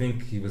I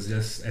think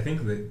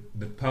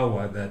the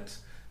power that,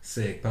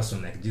 say, a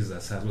person like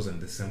Jesus has wasn't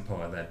the same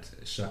power that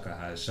Shaka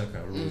has.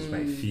 Shaka rules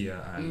by fear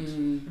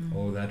and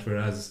all that,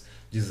 whereas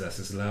Jesus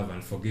is love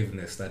and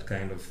forgiveness, that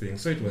kind of thing.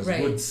 So it was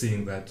good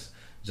seeing that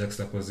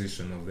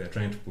juxtaposition of they're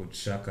trying to put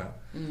Shaka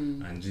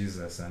and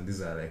Jesus, and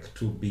these are like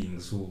two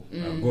beings who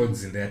are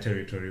gods in their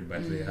territory,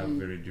 but they have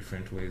very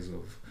different ways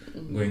of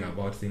going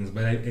about things.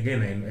 But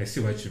I see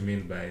what you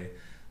mean by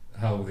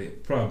how they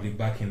probably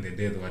back in the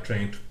day they were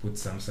trying to put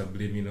some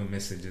subliminal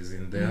messages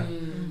in there.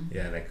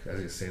 Yeah, like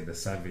as you say, the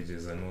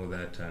savages and all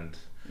that, and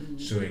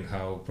showing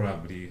how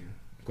probably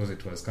because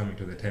it was coming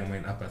to the time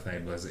when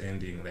apartheid was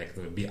ending, like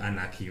there would be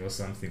anarchy or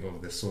something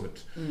of the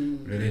sort,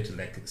 related,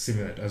 like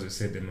similar to, as we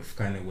said, the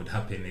Mufukane would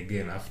happen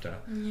again after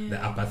the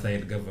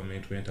apartheid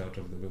government went out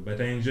of the way. But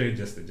I enjoyed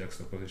just the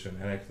juxtaposition.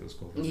 I like those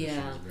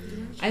conversations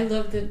very much. I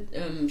love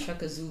that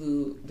Shaka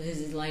Zulu,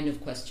 his line of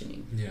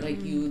questioning,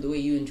 like the way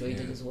you enjoyed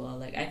it as well.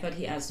 Like I thought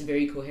he asked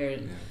very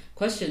coherent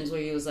questions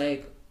where he was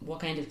like, what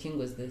kind of king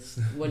was this?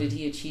 What did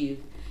he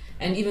achieve?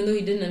 And even though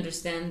he didn't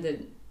understand that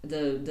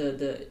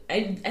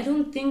I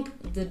don't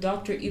think the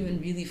doctor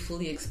even really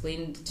fully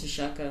explained to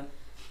Shaka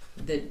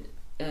that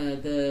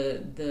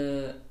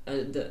the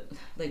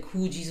like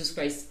who Jesus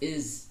Christ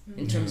is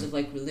in terms of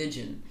like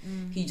religion.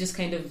 He just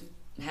kind of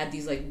had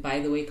these like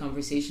by the way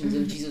conversations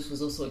of Jesus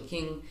was also a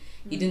king.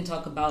 He didn't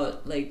talk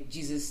about like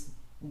Jesus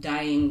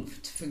dying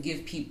to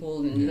forgive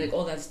people and like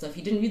all that stuff.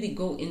 He didn't really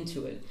go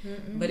into it,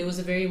 but it was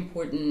a very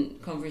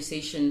important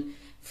conversation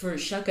for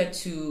Shaka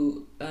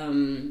to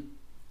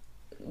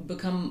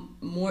become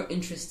more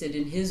interested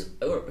in his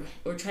or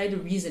try to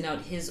reason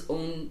out his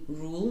own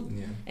rule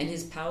and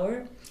his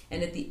power.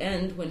 And at the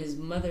end, when his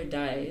mother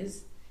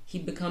dies, he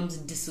becomes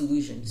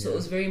disillusioned. So it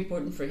was very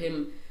important for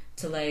him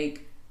to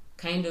like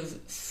kind of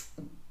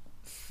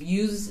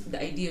use the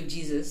idea of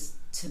Jesus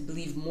to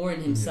believe more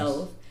in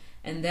himself.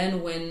 And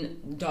then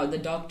when the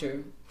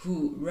doctor,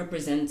 who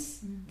represents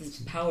the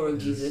power of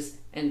Jesus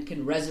and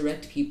can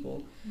resurrect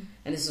people,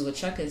 and this is what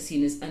Shaka has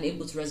seen, is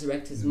unable to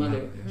resurrect his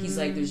mother. He's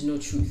like, there's no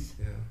truth.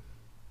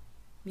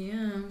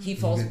 He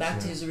falls back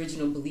to his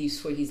original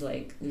beliefs where he's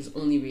like, there's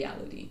only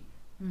reality.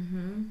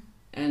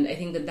 And I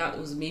think that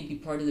was maybe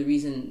part of the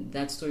reason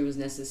that story was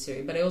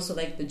necessary. But I also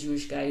like the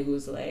Jewish guy who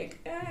was like,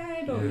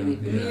 I don't really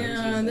believe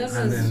in Jesus.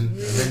 And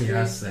then he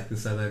asks like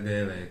this other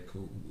guy, like,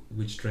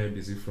 which tribe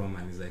is he from?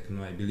 And he's like,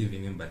 no, I believe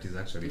in him, but he's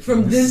actually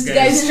from this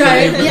guy's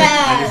tribe.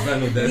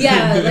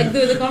 Yeah, like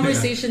the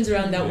conversations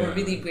around that were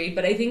really great.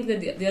 But I think that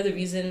the other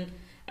reason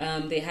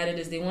they had it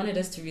is they wanted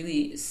us to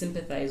really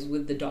sympathize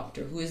with the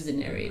doctor, who is the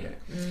narrator,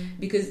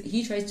 because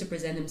he tries to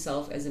present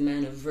himself as a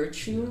man of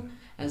virtue,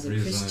 as a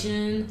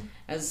Christian,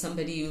 as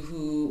somebody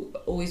who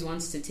always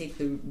wants to take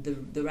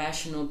the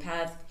rational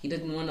path. He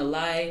didn't want to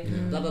lie,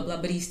 blah blah blah,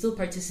 but he still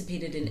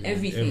participated in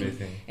everything,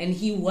 and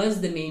he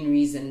was the main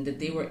reason that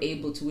they were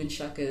able to win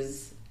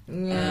Shaka's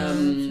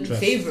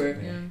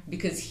favor,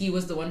 because he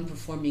was the one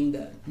performing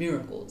the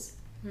miracles.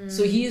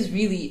 So he is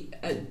really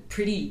a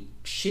pretty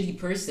shitty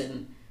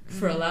person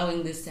for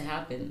allowing this to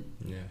happen.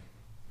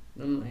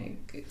 I'm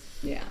like,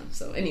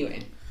 so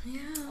anyway,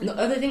 the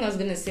other thing I was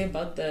gonna say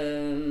about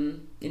the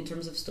in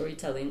terms of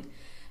storytelling,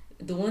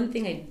 the one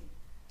thing I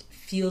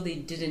feel they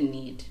didn't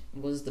need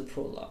was the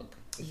prologue.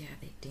 Yeah,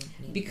 they didn't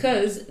need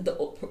because the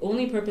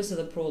only purpose of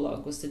the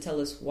prologue was to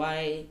tell us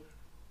why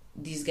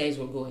these guys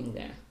were going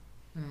there,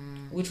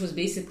 which was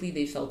basically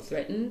they felt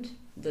threatened.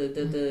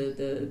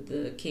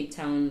 The Cape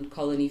Town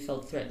colony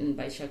felt threatened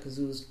by Shaka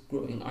Zulu's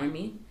growing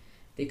army.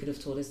 They could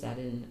have told us that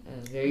in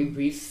a very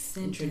brief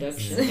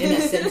introduction, in a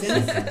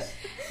sentence.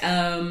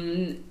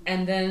 And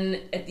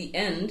then at the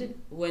end,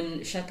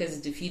 when Shaka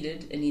is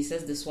defeated and he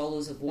says the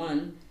swallows have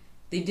won,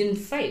 they didn't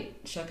fight.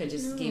 Shaka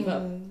just gave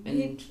up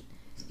and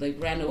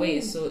ran away.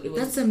 So it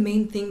was, that's the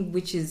main thing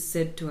which is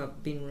said to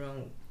have been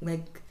wrong.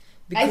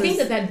 Because, I think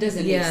that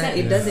doesn't make sense.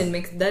 It doesn't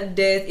make that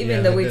death,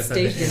 even the way it's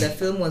staged in the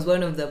film, was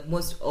one of the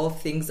most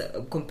off things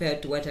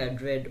compared to what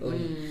I'd read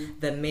on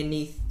the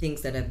many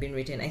things that have been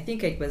written. I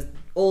think it was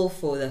all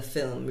for the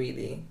film,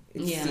 really.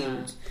 It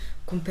seemed,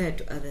 compared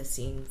to other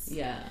scenes.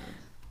 Yeah.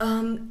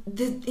 In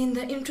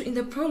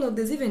the prologue,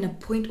 there's even a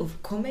point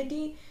of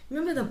comedy.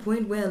 Remember the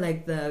point where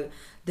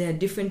there are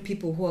different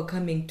people who are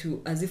coming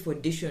to as if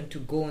audition to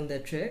go on the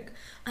trek,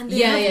 and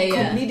they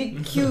have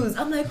comedic cues.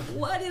 I'm like,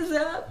 what is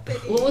happening?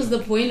 What was the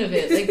point of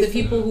it? Like the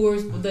people who were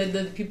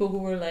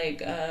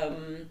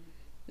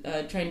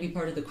trying to be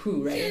part of the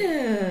crew, right?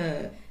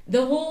 Yeah.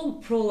 The whole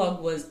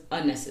prologue was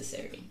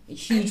unnecessary. A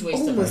huge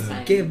waste of our time.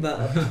 Almost gave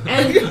up.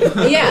 And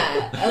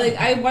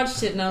I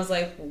watched it and I was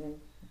like,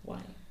 why?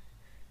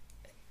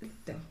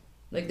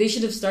 Like they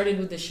should have started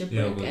with the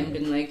shipwreck and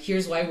been like,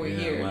 here's why we're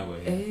here. Why we're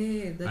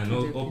here. And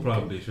all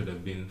probably should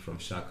have been from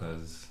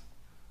Shaka's.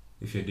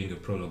 If you're doing a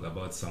prologue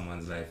about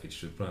someone's life, it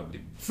should probably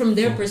be from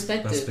their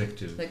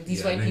perspective. Like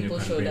these white people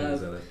showed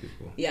up.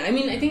 Yeah, I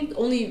mean, I think the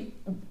only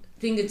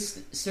thing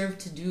it's served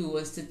to do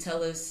was to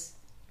tell us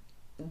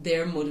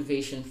their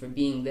motivation for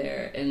being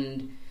there.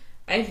 And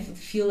I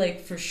feel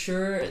like for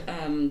sure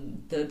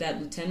that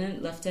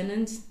lieutenant,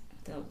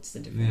 that's the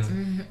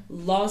difference,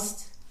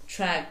 lost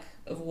track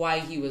of why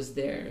he was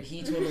there.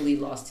 He totally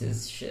lost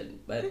his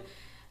shit. But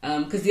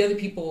because the other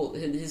people,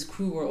 his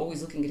crew, were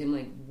always looking at him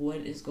like, what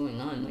is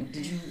going on? Like,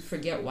 did you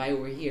forget why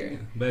we're here?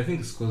 But I think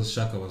it's because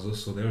Shaka was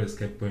also, they always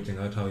kept pointing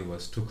out how he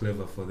was too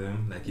clever for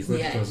them. Like, he thought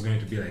it was going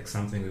to be like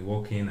something we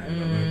walk in and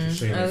we're going to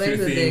show him a few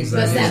things.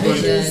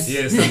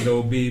 And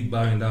they'll be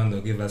bowing down,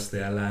 they'll give us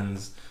their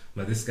lands.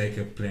 But this guy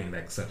kept playing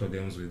like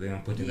Saturdays with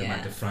them, putting them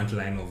at the front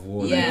line of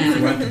war. Like, if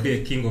you want to be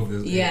a king of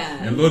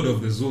a lord of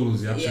the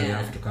Zulus, you actually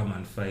have to come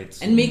and fight.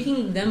 So, and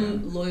making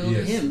them loyal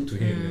to him. To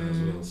him as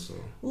well. So.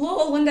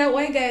 Lol, when that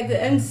white guy at the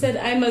end said,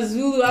 I'm a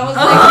Zulu, I was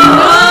like,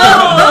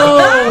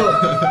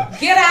 no!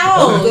 Get out!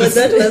 Oh, God,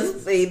 that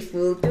was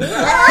painful.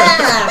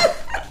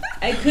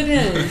 I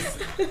couldn't.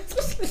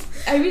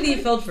 I really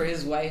felt for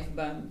his wife,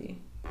 Bambi.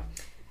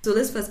 So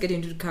let's first get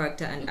into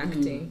character and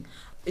acting.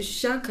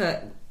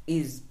 Shaka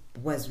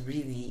was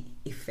really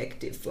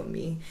effective for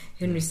me.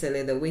 Henry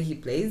Sele, the way he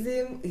plays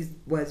him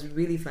was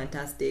really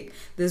fantastic.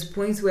 There's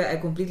points where I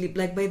completely,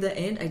 like by the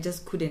end, I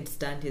just couldn't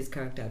stand his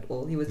character at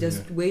all. He was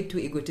just way too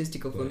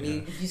egotistical for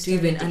me to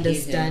even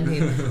understand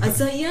him.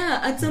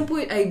 At some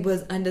point I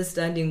was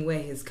understanding where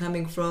he's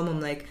coming from.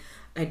 I'm like,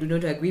 I do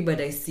not agree, but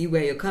I see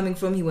where you're coming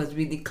from. He was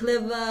really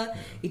clever.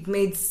 It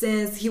made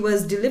sense. He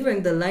was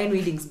delivering the line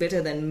readings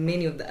better than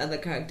many of the other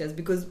characters,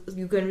 because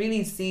you can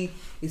really see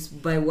it's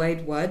by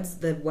white words,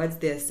 the words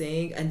they're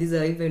saying, and these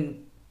are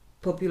even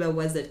popular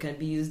words that can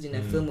be used in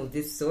a film of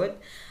this sort.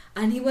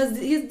 And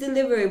his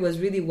delivery was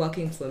really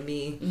working for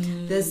me.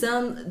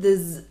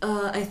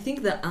 I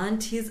think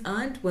his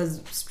aunt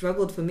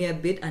struggled for me a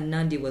bit, and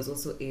Nandi was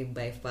also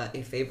by far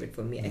a favorite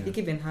for me. I think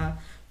even her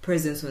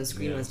presence on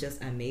screen was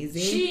just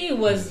amazing. She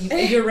was,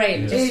 you're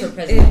right, just her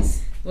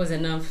presence was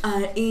enough.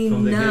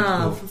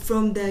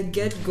 From the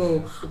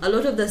get-go. A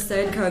lot of the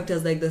side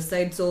characters, like the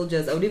side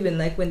soldiers, I would even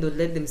like when they would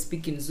let them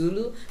speak in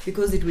Zulu,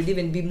 because it would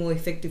even be more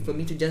effective for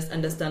me to just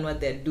understand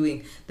what they're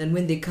doing than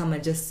when they come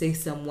and just say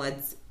some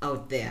words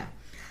out there.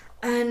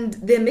 And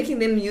they're making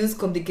them use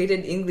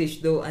complicated English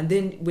though, and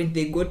then when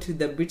they go to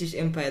the British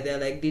Empire, they're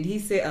like, "Did he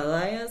say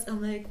alliance?"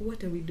 I'm like,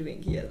 "What are we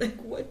doing here?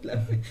 Like, what?"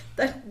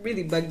 That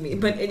really bugged me.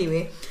 But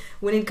anyway,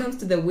 when it comes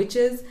to the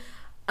witches,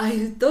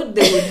 I thought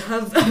they would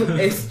have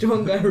a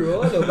stronger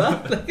role of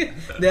that. Like,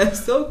 they're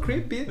so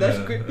creepy.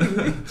 That creepy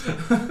witch.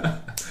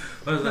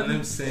 What was her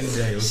name?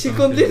 Cindy. She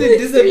completely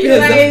disappears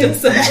after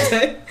some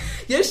time.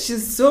 Yes,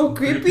 she's so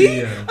creepy.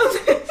 Yeah.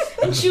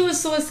 And she was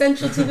so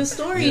essential to the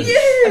story.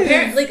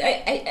 Yes.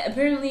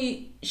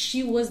 Apparently,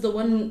 she was the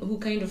one who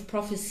kind of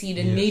prophesied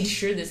and made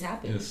sure this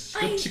happened. Yes.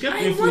 She kept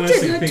I influencing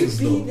wanted her to things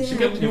be though. there. She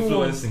kept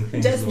influencing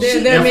things Just though.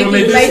 they're Yeah, from a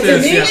making light to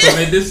distance. me. Yeah, from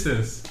a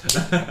distance.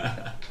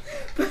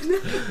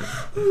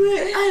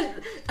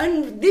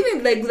 And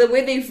even like the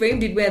way they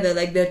framed it, where they're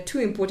like there are two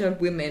important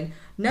women,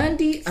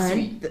 Nandi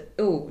and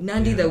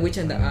Nandi the witch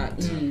and the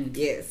aunt.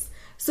 Yes.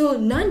 So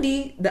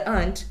Nandi the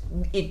aunt,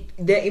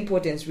 their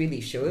importance really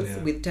shows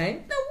with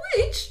time. The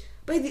witch,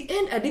 by the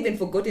end, I'd even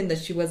forgotten that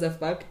she was a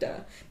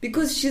factor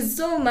because she's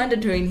so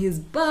mandatory in his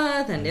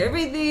birth and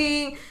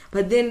everything.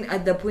 But then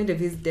at the point of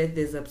his death,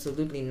 there's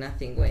absolutely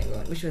nothing going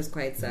on, which was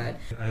quite sad.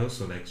 I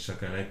also liked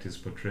Shaka. I liked his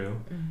portrayal.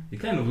 He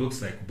kind of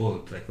looks like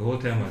Bolt. Like the whole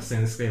time I was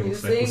saying this guy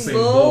looks like Usain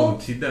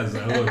Bolt. He does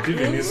a lot.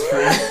 Even his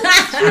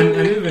friend.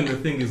 and even the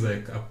thing is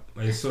like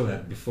I saw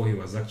that before he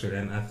was actually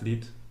an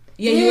athlete.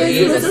 Yeah,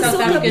 he was a South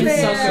African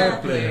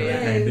soccer player. player.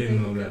 Like, I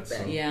didn't know that.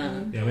 So. Yeah.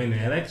 I mean,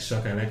 I liked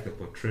Shaka. I liked the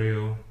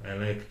portrayal. I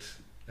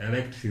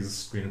liked his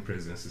screen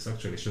presence. It's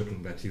actually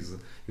shocking that he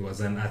was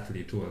an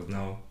athlete who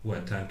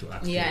had turned to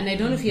acting. Yeah, and I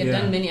don't know if he had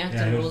done many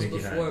acting roles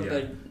before,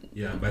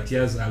 but he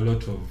has a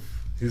lot of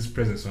his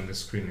presence on the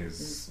screen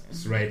is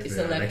right it's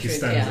there. Electric, like he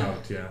stands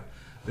out. Yeah.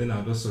 Then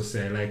I'd also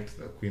say I liked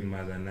the Queen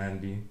Mother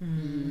Nandi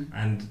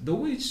and the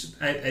witch.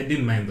 I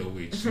didn't mind the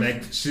witch.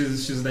 Like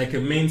she's like a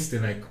mainstay.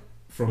 Like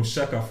from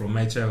Shaka, from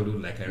my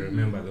childhood. Like I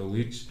remember the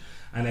witch,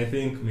 and I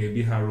think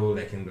maybe her role,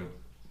 like in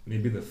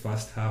the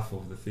first half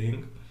of the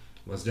thing,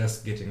 was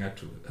just getting her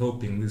to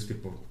helping these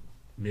people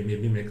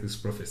maybe make this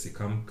prophecy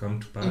come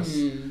to pass.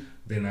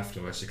 Then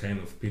afterwards she kind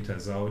of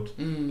peters out.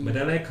 But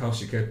I like how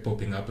she kept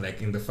popping up,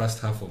 like in the first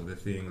half of the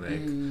thing,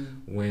 like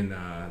when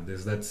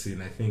there's that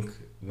scene, I think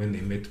when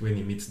he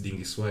meets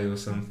Dingiswai or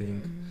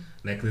something.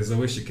 Like there's a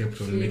way she kept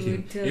on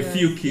making a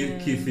few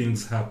key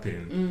things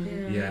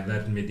happen.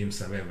 That made him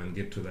survive and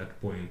get to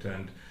that point.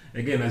 And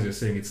again, as you're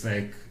saying, it's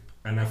like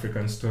an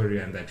African story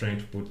and they're trying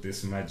to put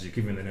this magic.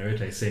 Even the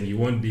narrator is saying you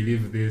won't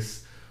believe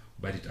this,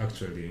 but it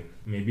actually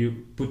maybe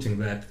putting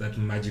that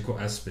magical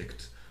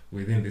aspect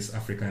within this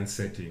African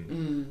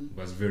setting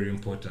was very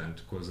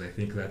important, because I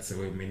think that's the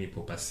way many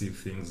people perceive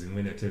things. And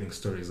when they're telling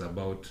stories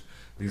about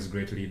these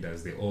great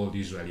leaders, they all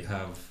usually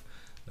have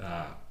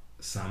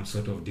some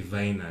sort of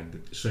diviner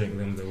showing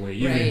them the way.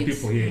 Even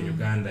people here in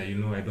Uganda, I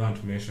don't want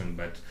to mention,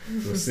 but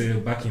they'll say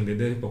back in the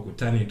day people could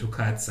turn into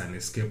cats and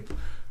escape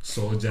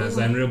soldiers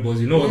and rebels.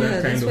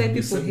 That kind of,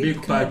 it's a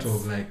big part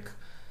of like,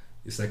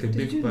 it's like a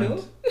big part.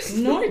 Know?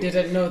 No, I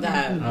didn't know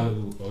that.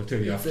 I'll tell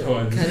you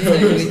afterwards.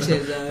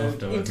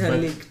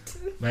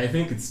 But I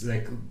think it's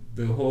like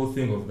the whole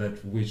thing of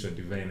that witch or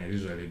diviner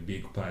is usually a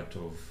big part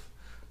of,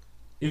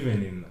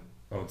 even in,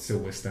 I would say,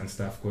 Western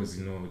stuff, because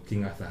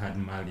King Arthur had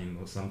Merlin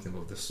or something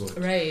of the sort.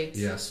 Right.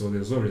 Yeah, so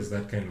there's always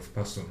that kind of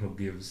person who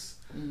gives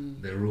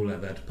the ruler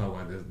that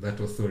power, that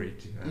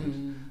authority.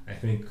 And I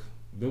think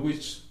the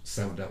witch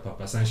served her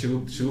purpose, and she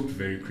looked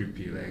very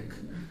creepy. Like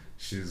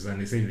and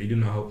they said they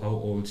didn't know how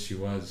old she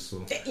was,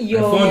 so I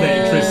found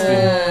that interesting.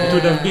 It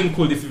would have been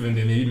cool if even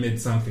they maybe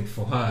made something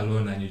for her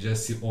alone, and you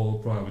just see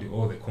probably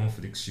all the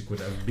conflicts she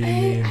could have been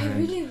in. I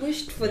really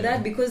wished for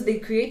that, because they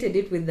created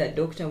it with that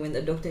doctor when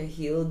the doctor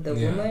healed the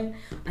woman,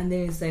 and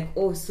then it's like,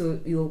 so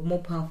you're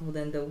more powerful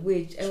than the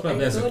witch. She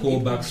probably has a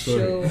cool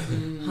backstory.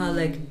 Her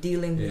like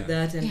dealing with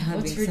that and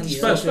having some. She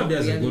probably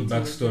has a good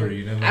backstory.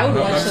 You never I would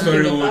know. watch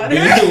Backstory something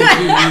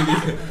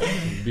about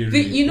would be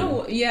really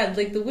cool.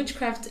 Like the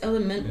witchcraft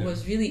element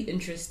was really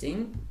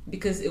interesting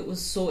because it was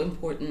so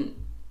important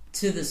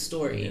to the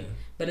story,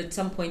 but at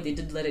some point they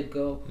did let it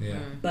go.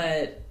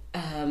 But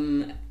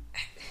I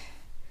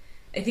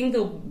think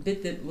the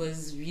bit that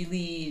was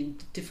really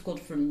difficult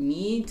for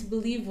me to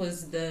believe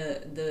was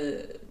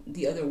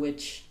the other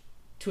witch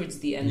towards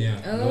the end.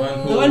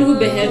 The one who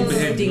beheads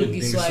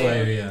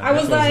Dingiswai. I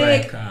was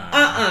like,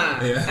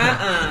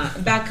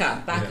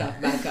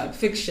 back up,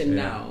 fiction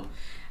now.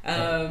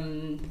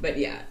 But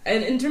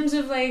and in terms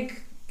of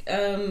like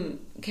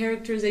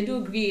characters, I do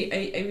agree.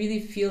 I really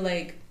feel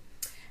like,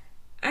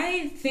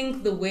 I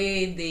think the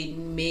way they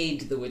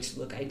made the witch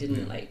look, I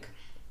didn't like.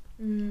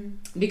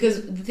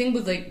 Because the thing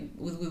with like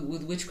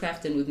with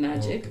witchcraft and with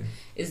magic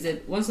is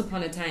that once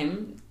upon a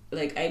time,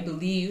 like, I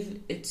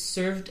believe it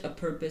served a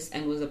purpose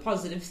and was a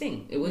positive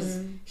thing. It was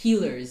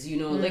healers,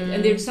 like,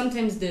 and there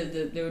sometimes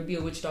there would be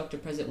a witch doctor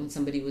present when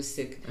somebody was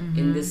sick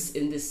in this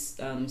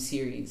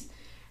series,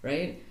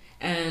 right?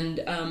 And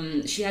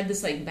she had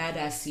this like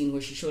badass scene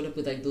where she showed up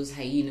with like those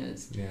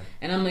hyenas,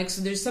 and I'm like,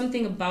 so there's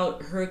something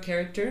about her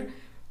character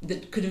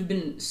that could have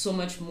been so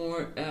much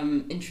more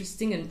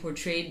interesting and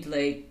portrayed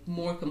like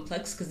more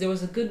complex, because there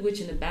was a good witch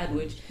and a bad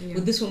witch.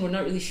 With this one, we're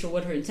not really sure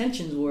what her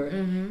intentions were.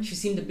 She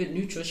seemed a bit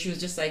neutral. She was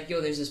just like,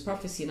 yo, there's this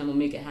prophecy and I'm gonna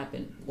make it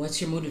happen.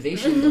 What's your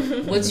motivation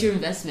though? What's your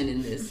investment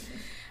in this?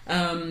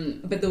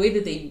 But the way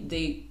that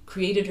they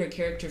created her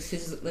character,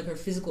 like her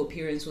physical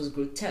appearance was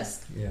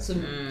grotesque. So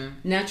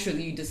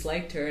naturally you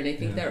disliked her, and I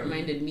think that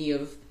reminded me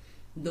of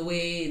the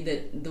way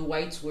that the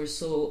whites were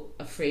so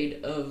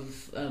afraid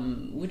of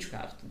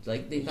witchcraft.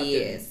 Like they thought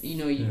that, you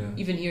know,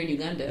 even here in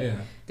Uganda,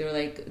 they were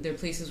like, there are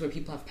places where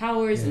people have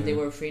powers, and they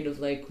were afraid of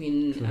like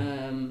Queen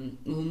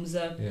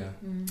Muhumuza,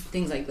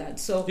 things like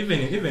that. So even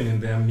in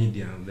their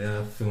media,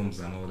 their films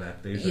and all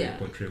that, they usually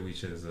portray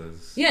witches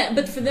as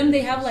but for them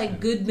they have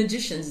like good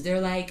magicians. They're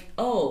like,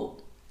 oh,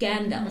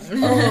 Gandalf,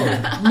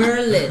 oh,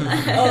 Merlin,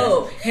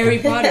 oh, Harry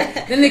Potter.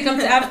 Then they come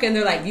to Africa and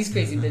they're like, these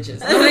crazy bitches.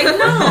 And I'm like,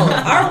 no,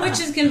 our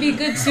witches can be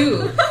good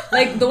too.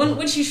 Like the one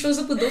when she shows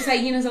up with those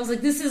hyenas, I was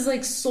like, this is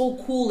like so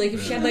cool. Like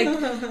if she had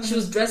like, she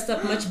was dressed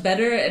up much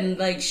better, and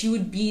like she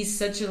would be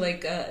such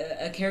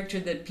a character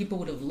that people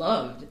would have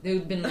loved. They would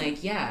have been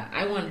like, yeah,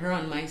 I want her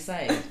on my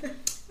side.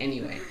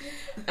 Anyway.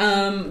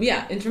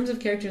 In terms of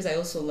characters, I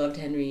also loved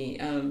Henry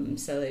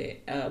Sele.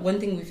 One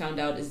thing we found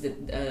out is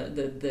that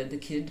the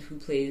kid who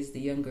plays the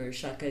younger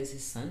Shaka is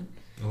his son.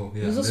 Oh,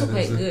 yeah. He was also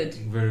quite good.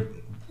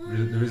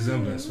 The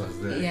resemblance was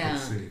there. Yeah,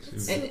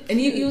 and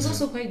he was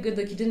also quite good.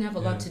 Like he didn't have a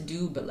lot to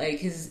do, but like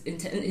his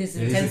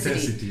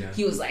intensity,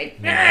 he was like,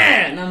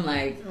 and I'm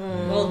like,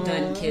 well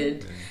done,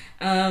 kid.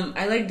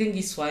 I like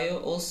Dingy Swayo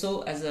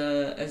also as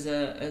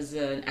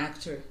an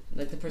actor,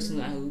 like the person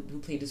who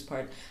played his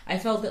part. I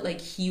felt that like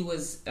he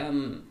was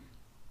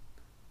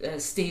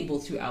stable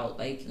throughout.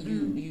 Like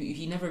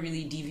he never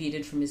really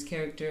deviated from his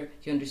character.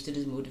 You understood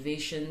his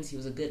motivations. He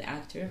was a good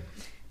actor.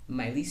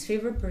 My least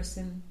favorite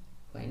person,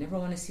 who I never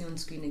want to see on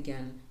screen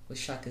again, was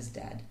Shaka's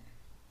dad.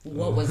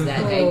 What was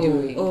that guy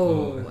doing?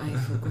 I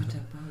forgot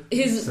about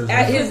his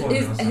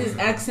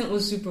accent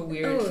was super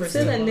weird.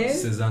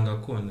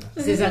 Sezanga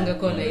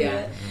Kona,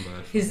 yeah.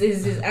 His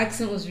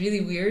accent was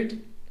really weird.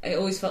 I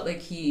always felt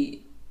like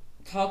he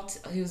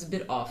was a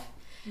bit off.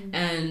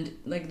 And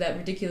like that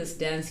ridiculous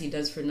dance he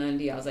does for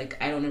Nandi, I was like,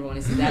 I don't ever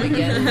want to see that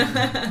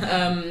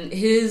again.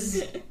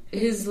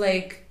 His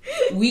like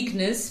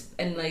weakness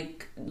and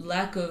like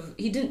lack of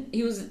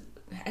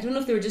I don't know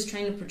if they were just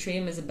trying to portray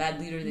him as a bad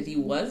leader that he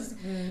was,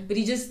 but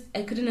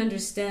I couldn't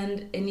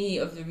understand any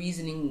of the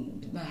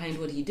reasoning behind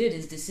what he did,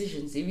 his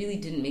decisions. They really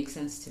didn't make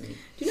sense to me.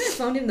 Do you know I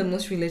found him the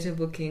most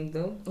relatable king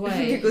though?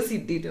 Why? Because he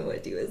did know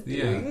what he was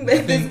doing.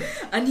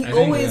 And he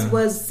always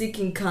was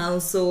seeking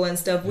counsel and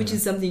stuff, which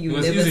is something you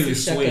never see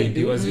Shaka do.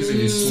 He was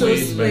easily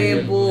swayed. So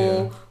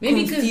swayable.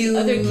 Maybe because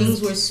other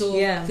kings were so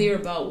clear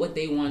about what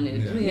they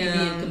wanted. Maybe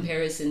in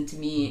comparison to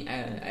me.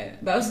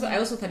 But I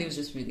also thought he was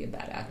just really a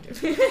bad actor.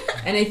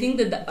 And I think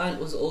that the aunt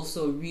was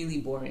also really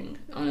boring,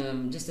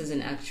 just as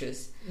an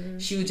actress.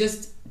 She would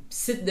just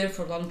sit there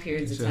for long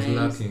periods of time.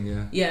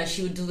 Lacking,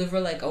 she would deliver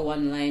like a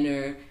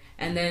one-liner,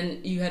 and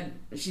then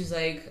she's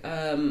like,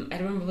 I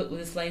don't remember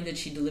this line that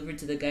she delivered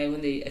to the guy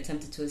when they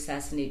attempted to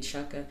assassinate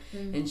Shaka,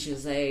 and she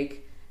was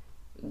like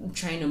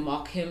trying to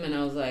mock him, and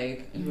I was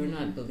like, you're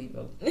not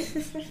believable.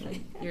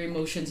 Like, your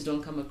emotions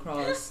don't come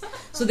across.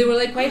 So there were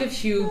like quite a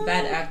few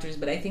bad actors,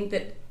 but I think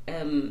that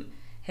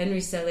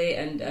Henry Sele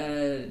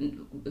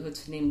and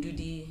what's her name,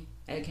 Dudi,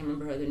 I can't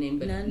remember her other name,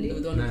 but Nandi?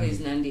 the one who plays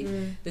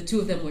Nandi, the two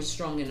of them were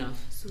strong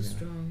enough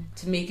strong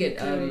to make it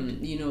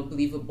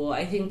believable.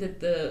 I think that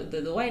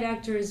the white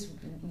actors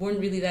weren't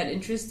really that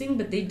interesting,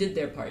 but they did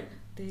their part.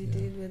 They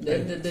did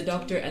with the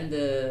doctor and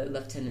the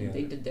lieutenant,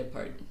 they did their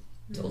part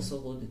to also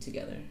hold it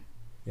together.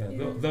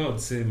 Though I would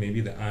say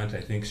maybe the aunt,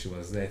 I think she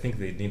was there. I think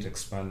they didn't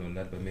expand on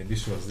that, but maybe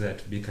she was there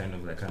to be kind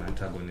of like an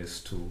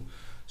antagonist to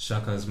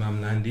Shaka's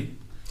mom, Nandi.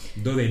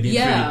 Though they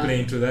didn't really play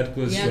into that,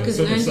 because she was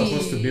sort of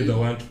supposed to be the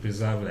one to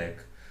preserve, like,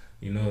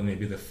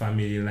 maybe the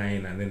family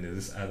line, and then there's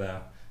this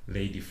other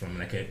lady from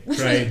like a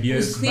tribe. It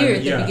was clear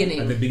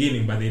at the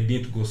beginning, but they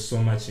didn't go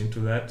so much into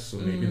that, so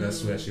maybe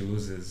that's where she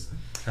loses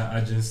her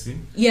urgency.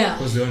 Yeah,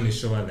 because they only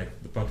show her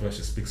like the part where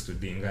she speaks to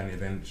Dingani,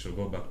 then she'll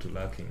go back to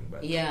Larking.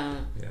 But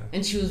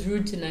and she was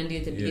rude to Nandi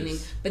at the beginning.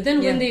 But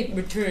then when they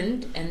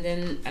returned, and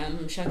then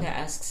Shaka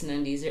asks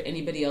Nandi, "Is there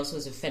anybody else who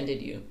has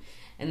offended you?"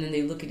 And then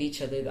they look at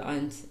each other, the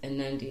aunt and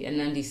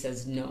Nandi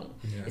says no.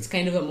 It's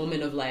kind of a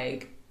moment of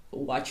like,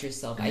 watch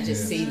yourself. I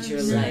just saved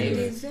your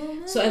life.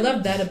 So I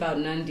love that about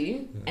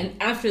Nandi. And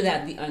after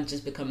that, the aunt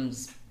just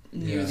becomes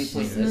nearly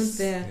pointless.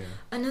 Not there.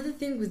 Another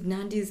thing with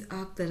Nandi's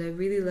arc that I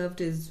really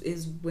loved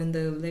is when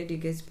the lady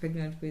gets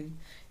pregnant with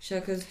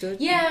Shaka's daughter.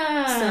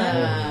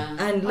 Yeah.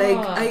 And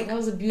like that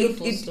was a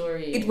beautiful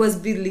story. It was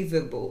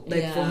believable,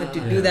 like for her to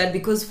do that,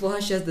 because for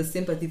her she has the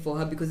sympathy for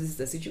her because it's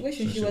the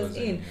situation she was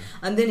in.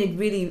 And then it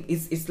really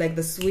it's like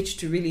the switch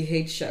to really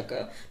hate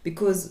Shaka,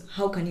 because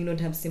how can you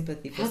not have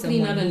sympathy for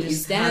someone who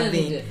is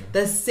having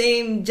the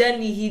same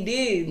journey he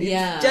did?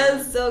 It's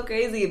just so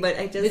crazy. But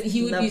I just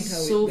he would loved be how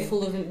so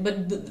full of him.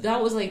 But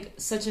that was like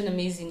such an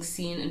amazing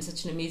scene and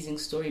such an amazing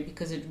story,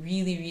 because it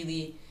really,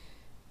 really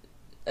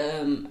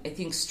I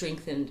think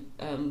strengthened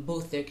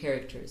both their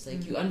characters.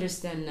 Like you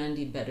understand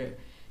Nandi better.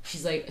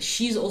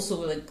 She's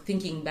also like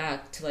thinking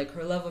back to like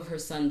her love of her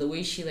son, the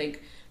way she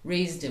like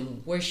raised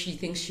him, where she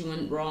thinks she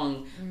went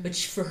wrong, but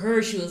for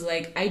her she was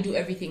like, I do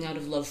everything out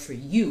of love for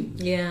you,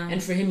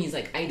 and for him he's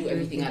like, I do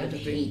everything out of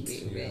hate.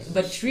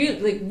 But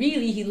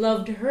really he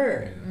loved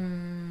her,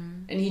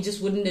 and he just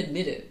wouldn't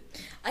admit it.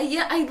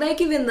 I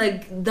like even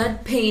like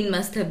that pain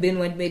must have been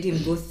what made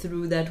him go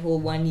through that whole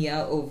 1 year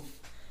of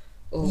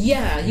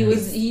that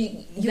was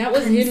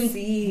him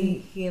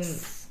see him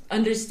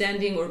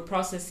understanding or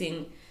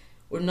processing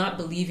or not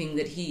believing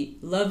that he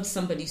loved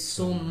somebody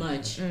so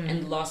much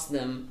and lost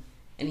them,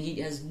 and he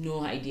has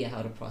no idea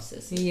how to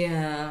process it.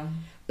 Yeah.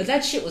 But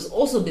that shit was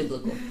also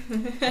biblical.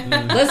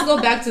 Let's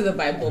go back to the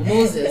Bible.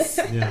 Moses.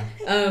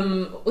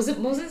 Was it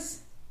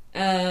Moses?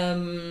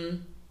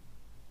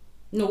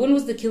 No, when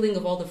was the killing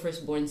of all the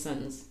firstborn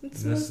sons?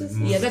 It's Moses.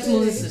 Yeah, that's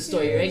Moses'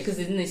 story, right? Because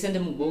then they send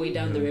him way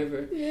down the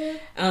river.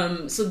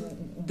 Yeah. So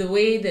the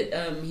way that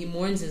he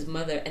mourns his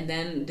mother and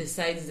then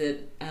decides that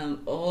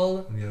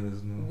all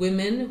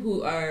women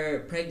who are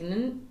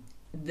pregnant,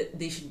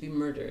 they should be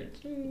murdered.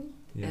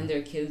 And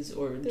their kids,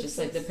 or just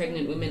like the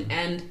pregnant women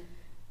and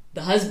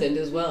the husband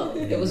as well.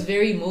 It was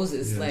very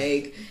Moses.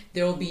 Like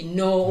there will be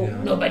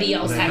nobody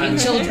else having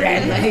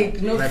children.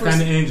 Like no like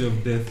an angel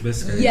of death,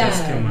 basically.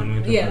 Just came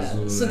and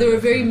went So there were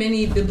very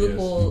many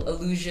biblical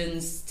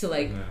allusions to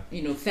like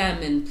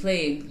famine,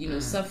 plague,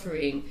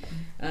 suffering,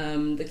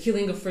 the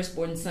killing of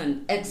firstborn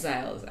son,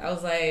 exiles. I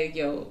was like,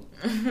 yo.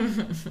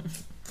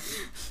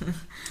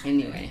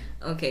 Anyway.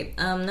 Okay.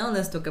 Now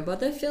let's talk about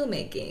the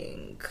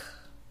filmmaking.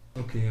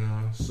 Okay,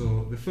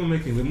 so the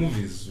filmmaking, the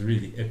movie is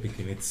really epic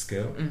in its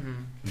scale.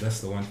 That's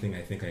the one thing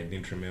I think I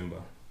didn't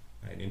remember.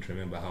 I didn't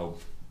remember how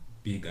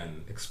big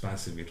and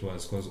expansive it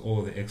was, because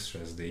all the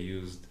extras they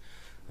used,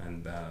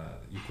 and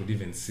you could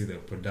even see the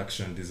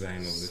production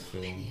design of the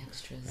film. Many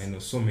extras. I know,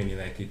 so many.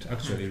 Like it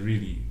actually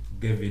really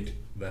gave it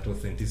that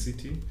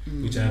authenticity,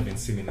 which I haven't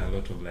seen in a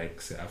lot of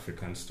like say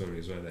African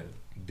stories where they're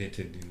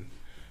dated in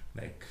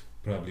like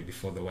probably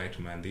before the white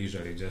man. They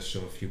usually just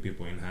show a few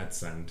people in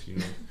hats, and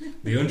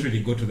they don't really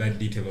go to that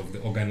detail of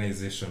the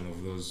organization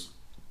of those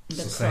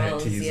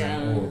societies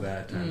and all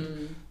that.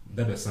 And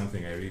that was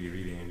something I really,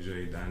 really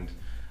enjoyed. And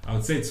I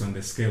would say it's on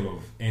the scale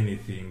of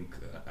anything,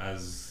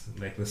 as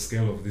like the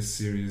scale of this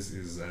series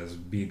is as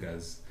big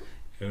as,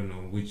 I don't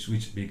know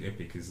which big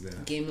epic is there.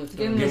 Game of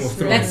Thrones.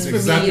 That's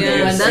exactly. for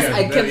me, and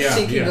I kept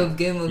thinking of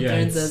Game of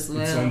Thrones as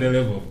well. It's on the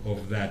level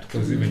of that,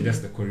 because even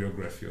just the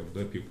choreography of the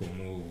way people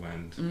move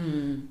and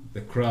the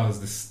crowds,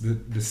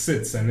 the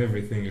sets and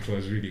everything, it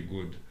was really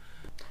good.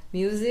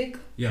 Music?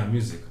 Yeah,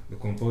 music. The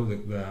composer,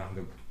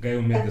 the guy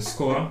who made the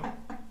score,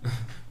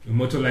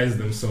 immortalized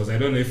themselves. I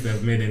don't know if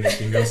they've made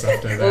anything else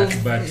after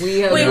that, but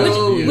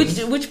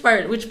which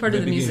part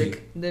of the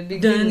music? The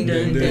beginning.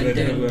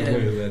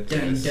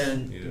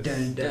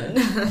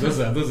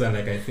 Those are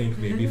like, I think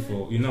maybe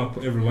for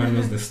everyone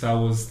knows the Star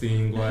Wars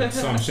thing.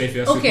 So I'm sure if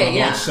you ask people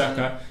about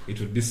Shaka, it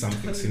would be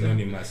something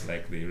synonymous,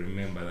 like they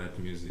remember that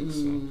music.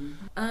 So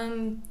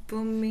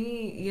for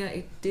me,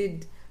 it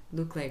did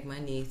look like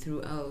money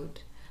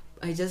throughout.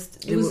 It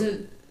was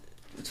a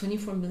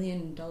 $24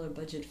 million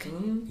budget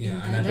film.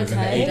 Yeah, and at that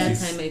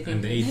time, I think.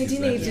 And the 80s,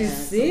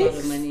 1986? That's a lot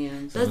of money.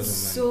 That's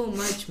so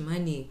much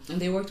money.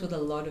 And they worked with a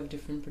lot of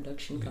different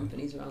production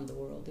companies around the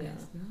world. Yeah,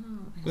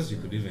 because you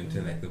could even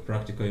tell like the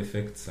practical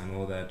effects and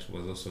all that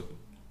was also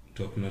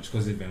top notch.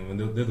 Because even when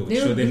they would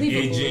show them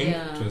aging,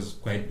 it was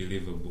quite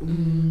believable.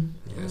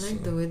 I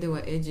like the way they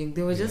were aging.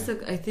 They were just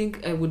like, I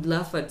think I would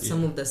laugh at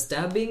some of the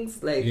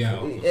stabbings. Like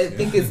I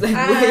think it's like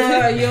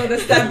the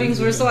stabbings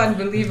were so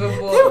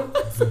unbelievable.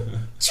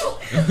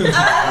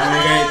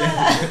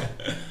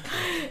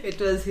 It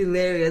was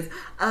hilarious.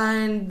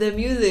 And the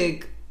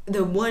music,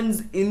 the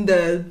ones in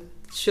the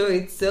show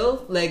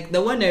itself, like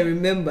the one I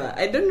remember,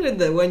 I don't know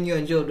the one you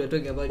and Joel were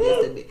talking about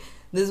yesterday.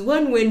 There's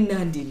one when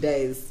Nandi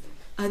dies,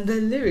 and the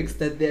lyrics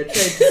that they're trying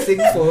to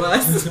sing for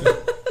us.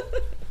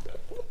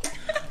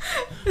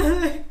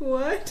 Like,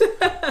 what?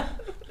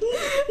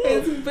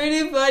 It's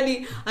pretty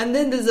funny. And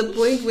then there's a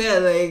point where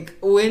like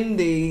when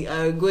they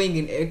are going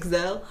in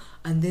exile,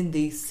 and then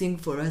they sing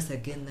for us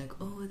again, like,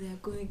 oh, they're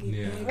going in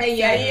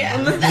exile.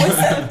 I'm like, what's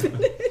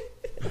happening?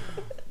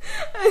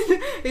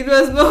 It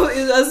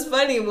was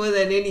funny more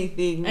than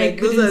anything. Like,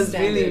 those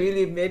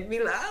really made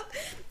me laugh.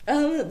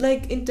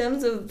 Like in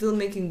terms of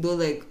filmmaking though,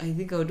 like I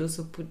think I would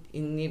also put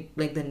in it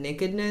like the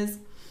nakedness.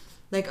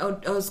 Like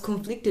I was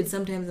conflicted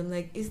sometimes. I'm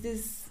like, is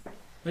this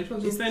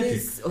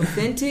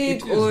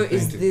authentic or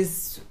is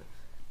this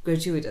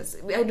gratuitous?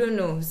 I don't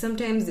know.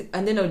 Sometimes,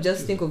 and then I'll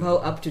just think of how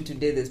up to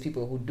today there's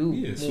people who do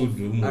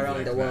move around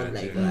like the world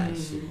like that.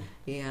 So.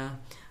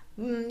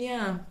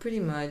 Pretty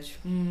much.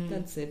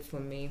 That's it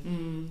for me.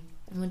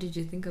 What did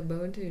you think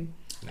about it?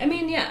 I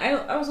mean,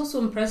 I was also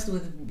impressed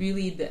with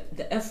really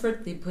the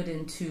effort they put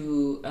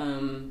into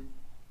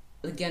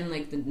again,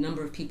 like the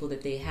number of people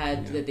that they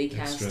had that they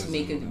cast to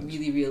make it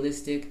really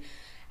realistic.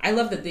 I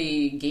love that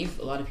they gave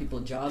a lot of people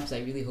jobs. I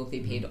really hope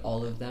they paid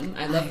all of them.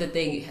 I love that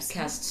they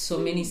cast so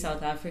many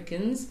South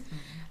Africans.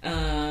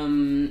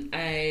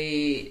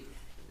 I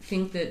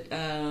think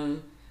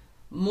that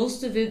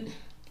most of it,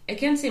 I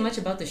can't say much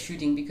about the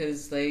shooting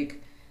because,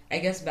 like, I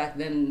guess back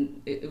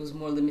then it was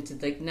more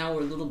limited. Like, now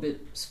we're a little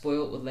bit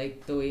spoiled with,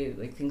 like, the way,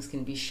 like, things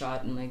can be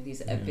shot and, like,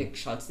 these epic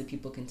shots that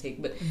people can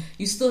take. But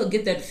you still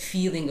get that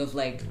feeling of,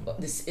 like, oh,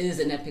 this is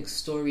an epic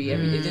story.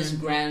 It is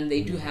grand.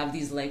 They do have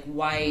these, like,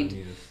 wide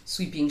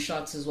sweeping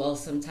shots as well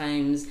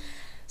sometimes.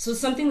 So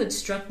something that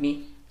struck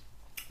me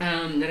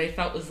that I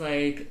thought was,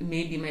 like,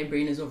 maybe my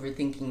brain is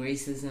overthinking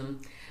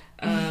racism.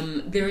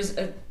 There's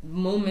a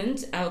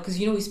moment out, because,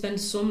 you know, we spend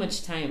so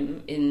much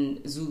time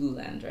in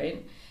Zululand,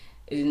 right?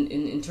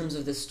 In terms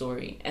of the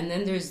story, and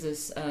then there's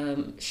this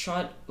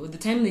shot with the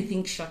time they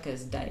think Shaka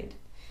has died,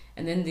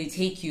 and then they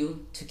take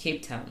you to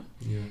Cape Town,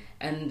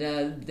 and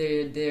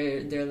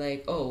they're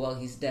like, oh well,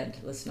 he's dead.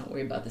 Let's not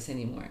worry about this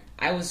anymore.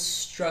 I was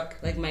struck,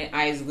 like my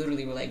eyes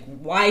literally were like,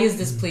 why is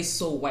this place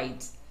so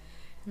white?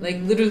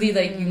 Like literally,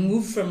 like you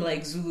move from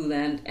like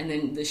Zululand, and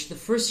then the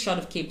first shot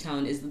of Cape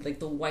Town is like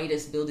the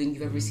whitest building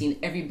you've ever seen.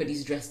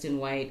 Everybody's dressed in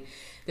white.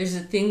 There's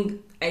a thing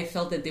I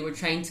felt that they were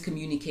trying to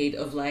communicate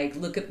of like,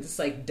 look at this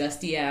like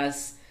dusty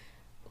ass,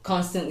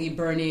 constantly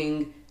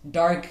burning,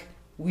 dark,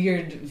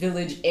 weird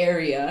village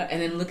area, and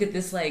then look at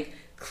this like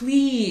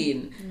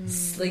clean,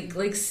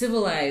 like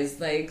civilized.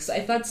 Like, so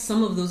I thought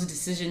some of those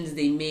decisions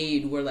they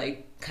made were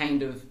like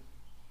kind of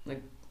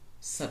like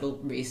subtle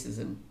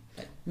racism.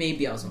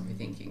 Maybe I was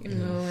overthinking it.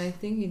 No, I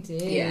think it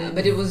is. Yeah,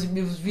 but it was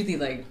really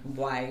like,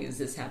 why is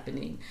this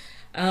happening?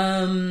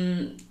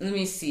 Let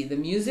me see. The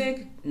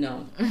music?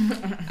 No.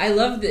 I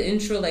love the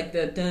intro, like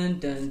the dun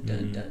dun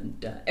dun dun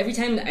dun. Every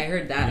time I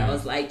heard that, I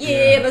was like,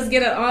 let's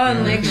get it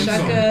on, like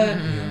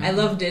Shaka. I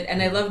loved it,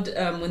 and I loved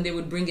when they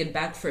would bring it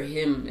back for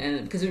him,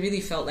 and because it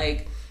really felt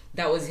like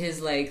that was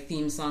his like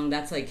theme song.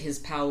 That's like his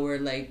power,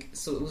 like,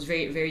 so it was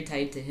very very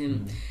tied to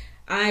him.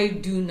 I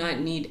do not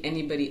need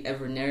anybody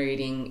ever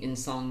narrating in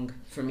song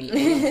for me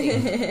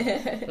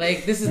anything.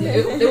 Like, this is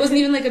it wasn't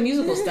even like a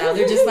musical style.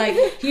 They're just like,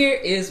 here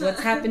is what's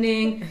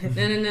happening,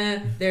 na na na,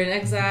 they're in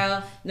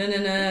exile, na na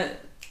na,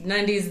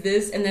 90s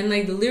this, and then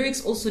like the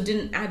lyrics also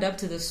didn't add up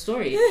to the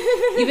story.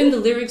 Even the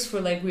lyrics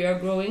for like We Are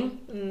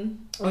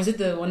Growing, or is it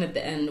the one at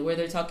the end where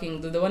they're talking,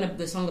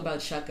 the song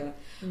about Shaka,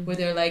 where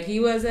they're like,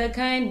 he was a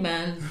kind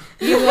man,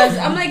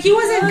 I'm like, he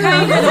wasn't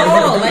kind at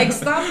all. Like,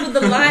 stop with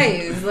the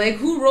lies. Like,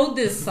 who wrote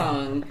this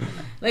song?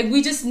 Like,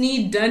 we just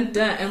need dun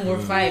dun and we're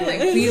fine.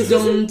 Like, please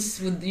don't,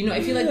 you know,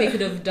 I feel like they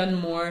could have done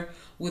more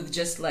with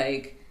just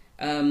like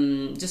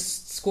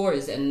just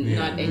scores and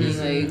not any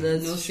like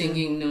no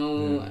singing,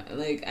 no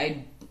like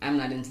I'm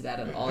not into that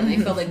at all. And I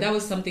felt like that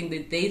was something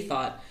that they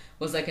thought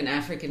was like an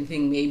African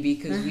thing, maybe,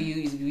 because we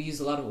use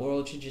a lot of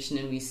oral tradition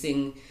and we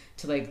sing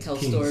to like tell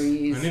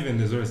stories. And even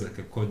there's always like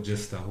a court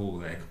jester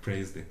who like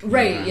praise the king.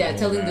 Right, yeah,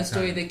 telling the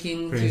story of the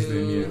king to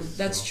them,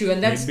 that's true,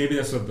 and that's maybe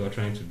that's what they were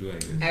trying to do, I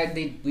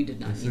guess. We did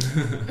not need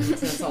it. So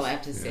that's all I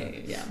have to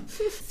say. Yeah.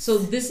 So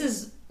this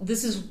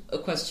is a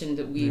question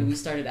that we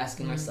started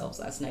asking ourselves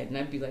last night, and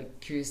I'd be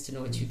like curious to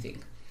know what you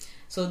think.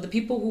 So the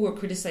people who were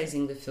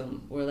criticizing the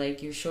film were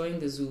like, you're showing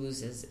the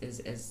Zulus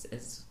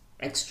as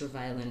extra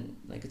violent,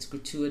 like it's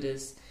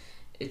gratuitous,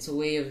 it's a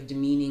way of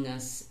demeaning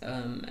us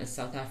as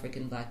South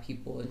African black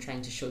people and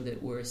trying to show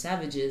that we're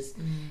savages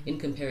in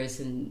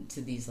comparison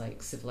to these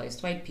like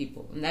civilized white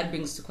people. And that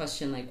brings to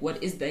question like,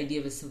 what is the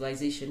idea of a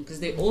civilization? Because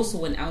they also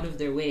went out of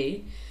their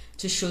way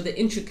to show the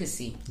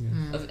intricacy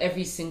of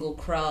every single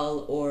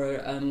kraal or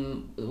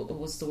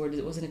what's the word?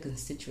 It wasn't a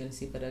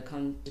constituency, but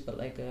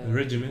like a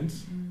regiment.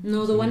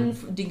 No, the one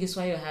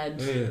Dingiswayo had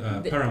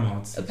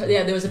paramount.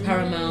 There was a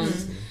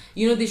paramount.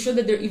 You know, they showed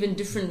that there are even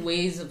different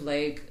ways of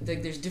like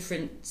there's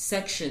different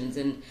sections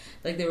and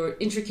like they were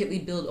intricately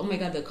built. Oh my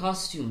God, the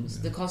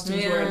costumes! The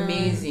costumes were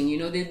amazing. You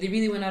know, they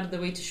really went out of the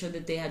way to show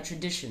that they had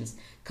traditions,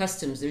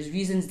 customs. There's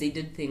reasons they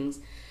did things,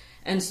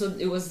 and so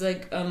it was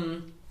like.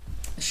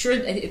 Sure,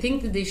 I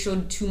think that they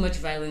showed too much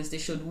violence. They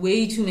showed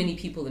way too many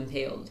people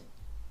impaled.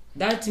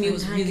 That to me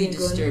was really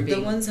disturbing.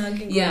 The ones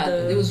hanging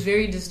it was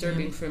very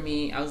disturbing for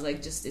me. I was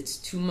like, just it's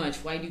too much.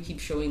 Why do you keep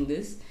showing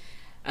this?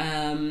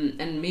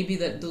 And maybe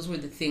those were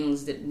the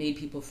things that made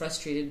people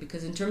frustrated,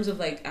 because in terms of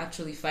like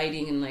actually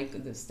fighting and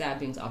like the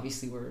stabbings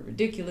obviously were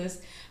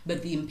ridiculous,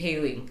 but the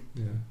impaling,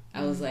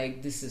 I was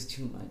like, this is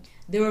too much.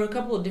 There were a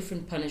couple of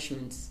different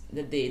punishments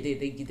that they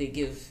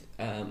give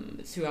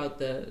throughout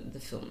the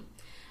film.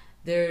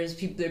 There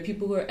are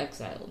people who are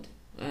exiled.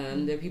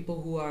 There are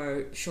people who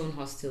are shown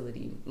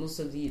hostility. Most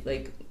of the,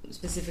 like,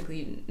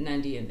 specifically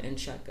Nandi and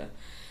Shaka.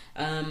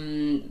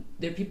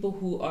 There are people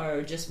who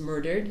are just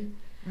murdered.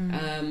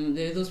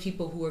 There are those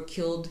people who were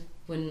killed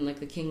when, like,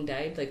 the king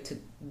died, like, to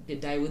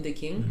die with the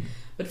king.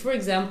 But, for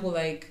example,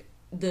 like,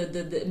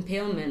 the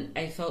impalement,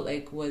 I felt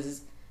like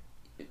was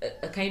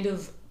a kind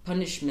of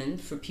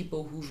punishment for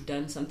people who've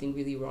done something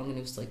really wrong, and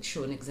it was, like,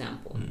 show an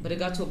example. But it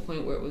got to a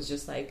point where it was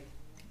just, like,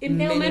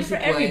 impalement for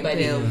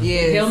everybody.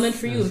 Yes. Impalement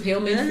for you,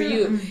 impalement for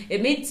you.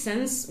 It made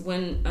sense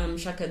when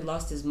Shaka had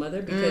lost his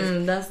mother,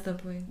 because that's the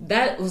point.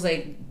 that was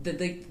like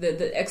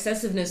the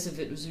excessiveness of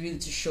it was really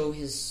to show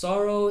his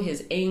sorrow,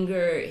 his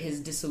anger, his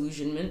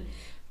disillusionment.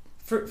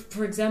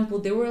 For example,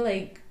 there were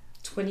like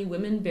 20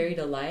 women buried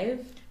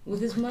alive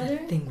with his mother.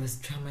 That thing was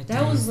traumatizing.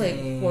 That was like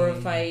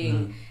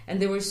horrifying, and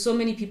there were so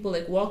many people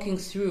like walking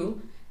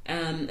through.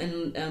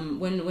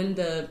 When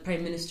the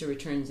prime minister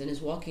returns and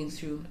is walking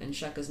through, and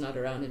Shaka's not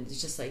around, and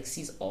he's just like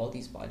sees all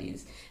these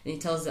bodies, and he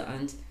tells the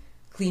aunt,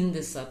 clean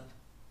this up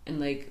and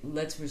like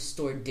let's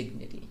restore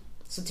dignity.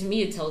 So to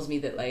me it tells me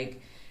that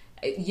like,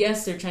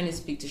 yes, they're trying to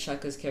speak to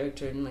Shaka's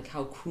character and like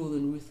how cruel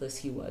and ruthless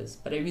he was,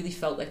 but I really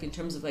felt like in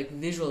terms of like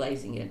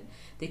visualizing it,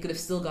 they could have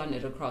still gotten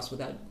it across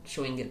without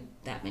showing it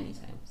that many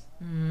times.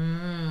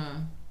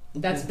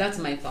 That's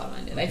my thought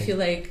on it. I feel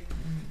like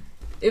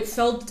it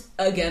felt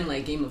again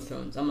like Game of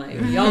Thrones. I'm like,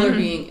 y'all are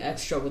being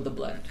extra with the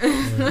blood.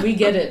 We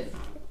get it.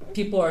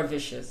 People are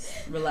vicious.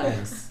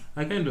 Relax.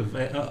 I kind of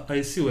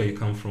I see where you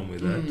come from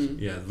with that.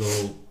 Yeah,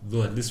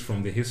 though at least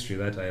from the history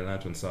that I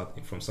learned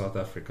from South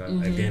Africa,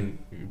 again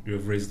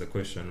you've raised the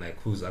question like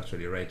who's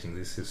actually writing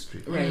this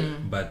history. Right.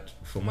 But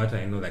from what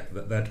I know, like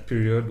that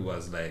period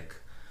was like,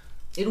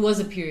 it was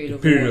a period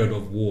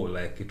of war.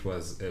 Like it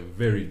was a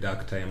very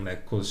dark time.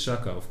 Like, cause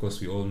Shaka, of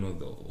course, we all know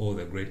all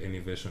the great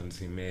innovations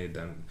he made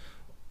and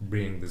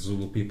bring the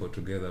Zulu people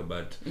together,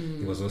 but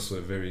he was also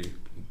a very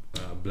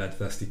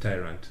bloodthirsty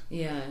tyrant.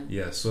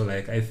 Yeah. So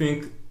like I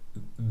think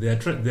they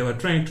were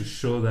trying to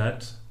show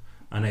that,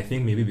 and I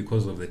think maybe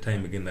because of the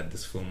time again that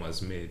this film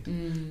was made,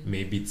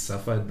 maybe it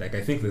suffered. Like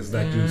I think there's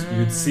that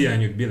you'd see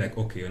and you'd be like,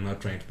 okay, you're not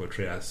trying to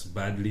portray us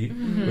badly.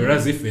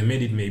 Whereas if they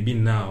made it maybe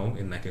now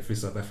in like a free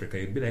South Africa,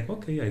 you'd be like,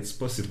 okay, yeah, it's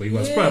possible. It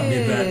was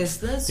probably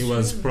that. It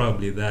was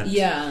probably that.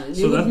 Yeah.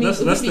 So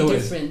that's the way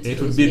it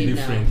would be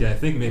different. Now. Yeah, I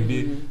think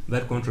maybe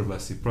that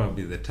controversy,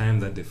 probably the time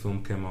that the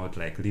film came out,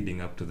 like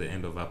leading up to the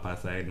end of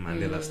apartheid,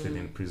 Mandela still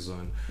in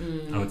prison.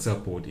 I would say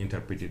people would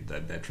interpret it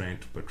that they're trying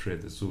to portray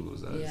the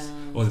Zulus as,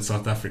 or the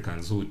South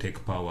Africans who would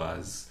take power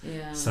as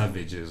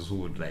savages who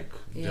would like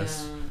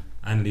just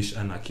unleash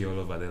anarchy all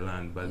over the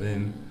land. But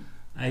then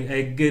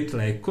I get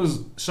like,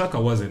 because Shaka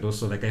wasn't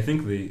also like, I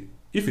think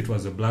if it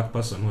was a black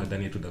person who had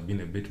done it, would have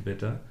been a bit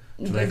better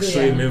to like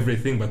show him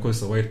everything,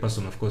 because a white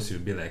person, of course,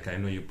 you'd be like, I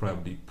know you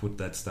probably put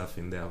that stuff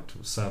in there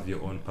to serve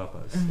your own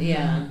purpose.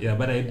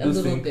 But I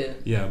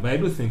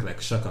do think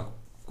like Shaka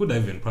could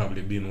have even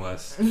probably been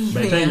worse. By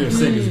the time you're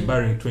saying he's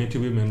burying 20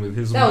 women with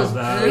his mother,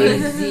 that was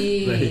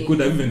crazy. Like he could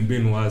have even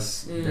been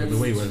worse the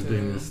way he was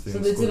doing this thing.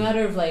 So it's a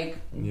matter of like,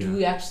 do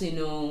we actually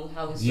know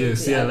how his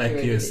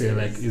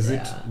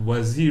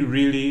was he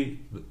really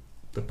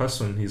the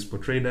person he's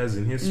portrayed as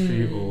in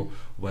history, or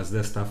was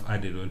there stuff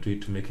added onto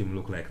it to make him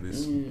look like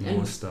this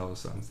monster or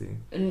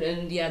something? And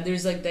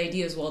there's like the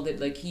idea as well that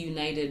like he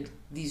united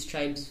these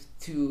tribes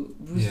through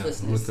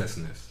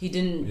ruthlessness. He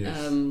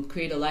didn't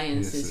create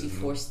alliances; he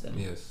forced them.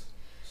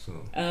 So,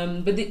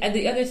 but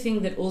the other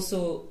thing that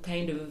also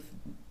kind of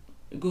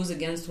goes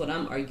against what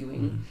I'm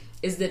arguing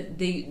is that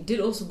they did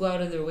also go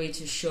out of their way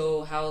to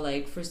show how,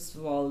 like, first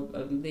of all,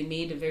 they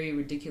made a very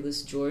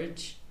ridiculous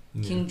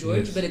King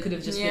George, but it could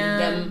have just been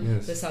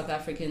them, the South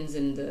Africans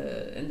and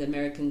the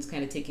Americans,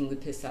 kind of taking the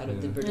piss out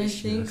of the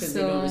British because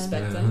they don't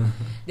respect them.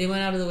 They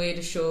went out of the way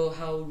to show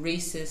how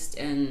racist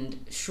and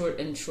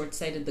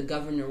short-sighted the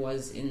governor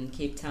was in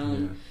Cape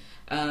Town.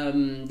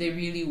 They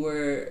really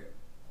were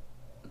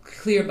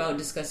clear about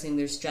discussing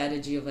their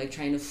strategy of like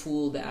trying to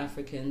fool the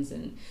Africans,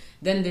 and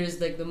then there's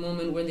like the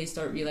moment when they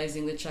start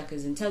realizing that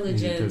Chaka's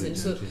intelligent, and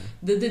so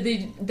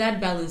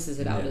that balances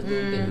it out a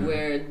little bit,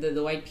 where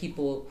the white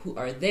people who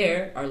are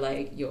there are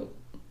like, yo,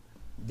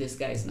 this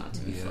guy's not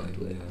to be fucked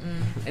with,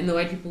 and the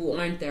white people who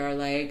aren't there are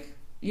like,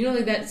 you know,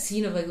 like that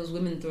scene of like those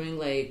women throwing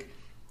like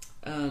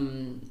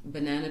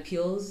banana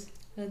peels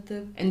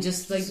and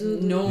just like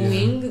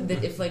knowing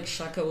that if like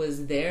Shaka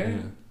was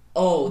there,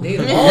 oh, they'd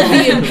all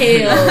be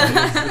impaled.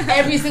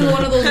 Every single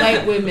one of those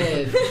white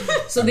women.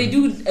 So they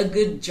do a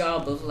good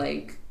job of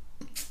like,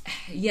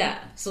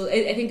 So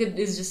I think it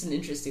is just an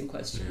interesting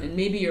question. And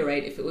maybe you're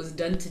right. If it was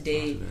done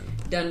today,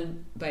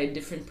 done by a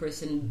different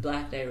person,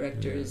 black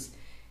directors,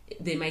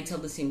 they might tell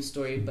the same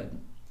story, but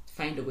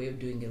find a way of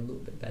doing it a little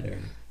bit better.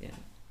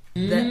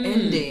 The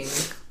ending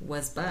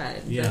was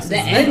bad. The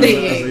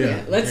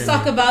ending. Let's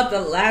talk about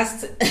the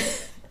last...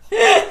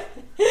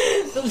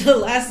 the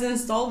last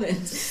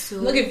installment.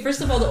 Look,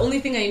 first of all, the only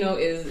thing I know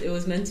is it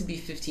was meant to be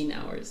 15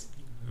 hours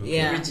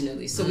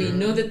originally. So we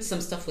know that some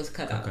stuff was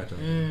cut out.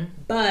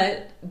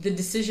 But the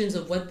decisions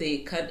of what they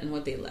cut and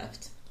what they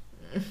left.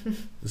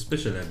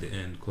 Especially at the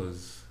end,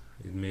 because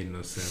it made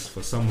no sense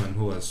for someone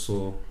who was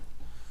so...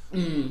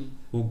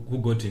 Who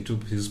got into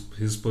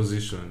his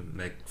position,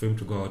 like for him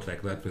to go out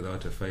like that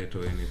without a fight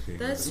or anything.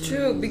 That's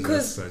true,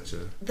 because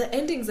the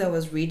endings I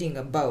was reading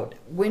about,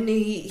 when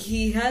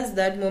he has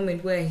that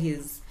moment where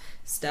he's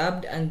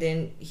stabbed and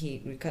then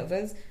he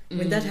recovers.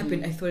 When that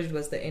happened, I thought it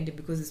was the ending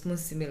because it's more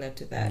similar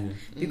to that.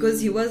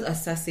 Because he was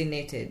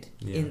assassinated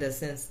in the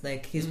sense,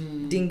 like his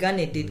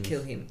Dingane did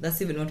kill him.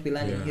 That's even what we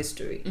learn in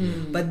history.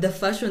 But the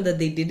fashion that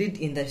they did it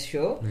in the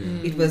show,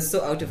 it was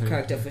so out of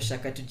character for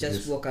Shaka to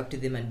just walk up to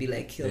them and be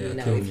like, kill me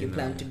now if you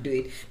plan to do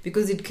it.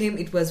 Because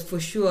it was for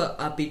sure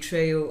a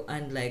betrayal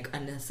and like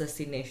an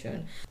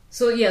assassination.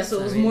 So it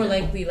was more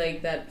likely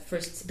like that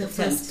first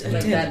attempt.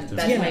 Like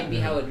that might be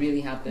how it really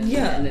happened.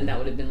 Yeah. And then that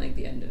would have been like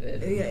the end of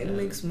it. Yeah, it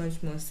makes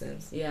much more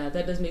sense. Yeah,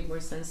 that does make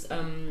more sense.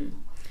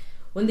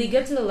 When they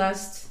get to the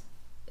last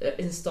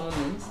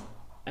installment,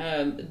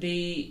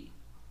 they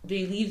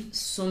leave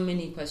so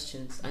many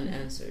questions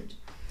unanswered.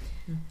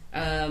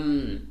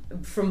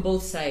 From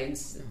both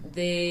sides.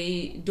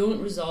 They don't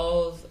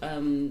resolve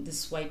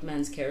this white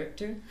man's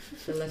character,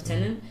 the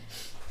lieutenant.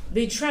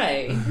 They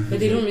try,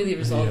 but they don't really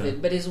resolve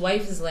it. But his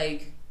wife is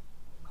like,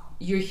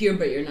 "You're here,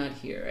 but you're not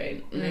here,"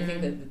 right? And I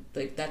think that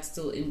like that's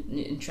still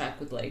in track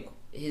with like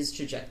his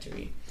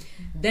trajectory.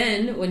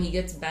 Then when he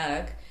gets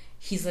back,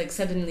 he's like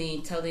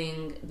suddenly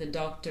telling the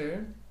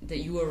doctor that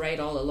you were right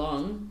all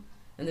along,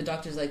 and the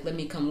doctor's like, "Let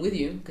me come with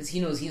you," because he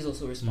knows he's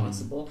also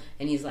responsible,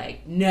 and he's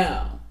like,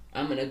 "No,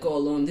 I'm gonna go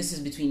alone. This is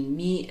between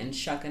me and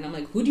Shaka." And I'm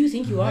like, who do you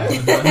think you are?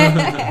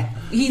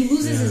 He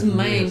loses his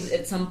mind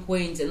at some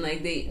point, and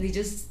like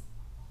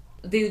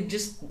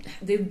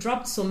they've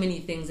dropped so many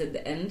things at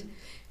the end.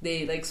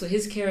 So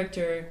his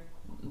character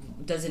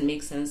doesn't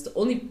make sense. The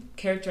only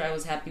character I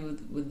was happy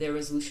with their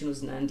resolution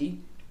was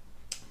Nandi.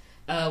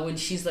 When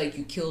she's like,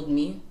 "You killed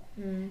me."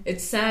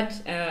 It's sad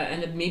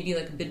and it may be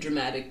like a bit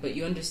dramatic, but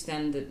you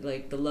understand that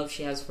like the love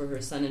she has for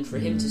her son and for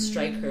him to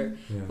strike her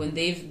when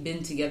they've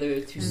been together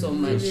through so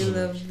much. I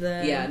love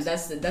that. Yeah,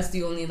 that's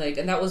the only like,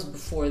 and that was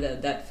before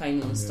that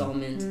final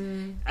installment.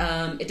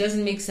 It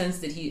doesn't make sense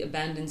that he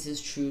abandons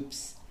his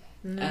troops.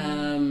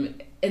 And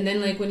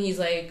then like when he's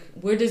like,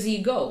 where does he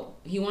go?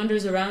 He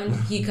wanders around,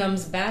 he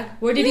comes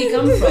back. Where did he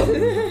come from?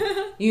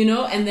 You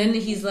know? And then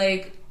he's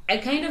like, I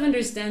kind of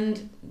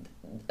understand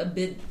a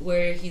bit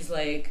where he's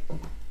like,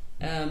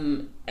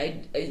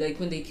 I like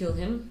when they kill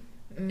him,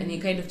 and he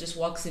kind of just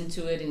walks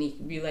into it, and he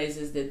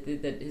realizes that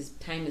his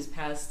time has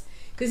passed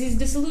because he's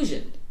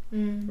disillusioned,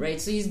 right?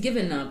 So he's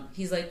given up.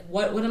 He's like,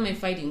 what am I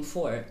fighting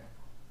for?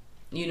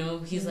 You know,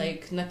 he's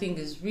like, nothing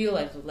is real.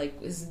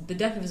 Like, is the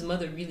death of his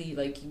mother really,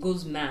 like, he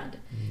goes mad,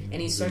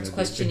 and he starts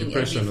questioning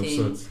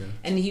everything, sorts,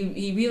 and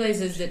he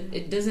realizes that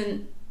it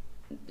doesn't,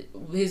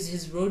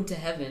 his road to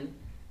heaven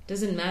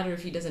doesn't matter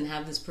if he doesn't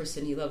have this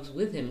person he loves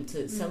with him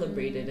to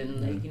celebrate it.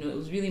 And like, you know, it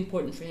was really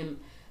important for him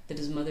that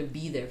his mother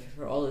be there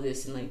for all of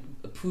this and like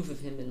approve of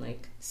him and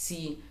like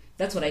see.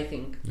 That's what I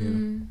think.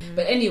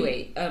 But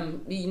anyway,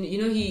 you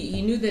know,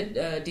 he knew that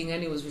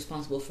Dingane was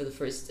responsible for the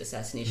first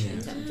assassination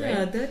attempt, right?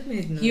 Yeah, that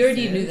made no sense. He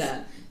already knew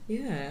that.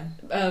 Yeah.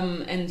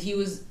 And he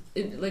was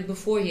like,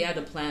 before he had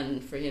a plan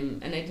for him,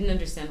 and I didn't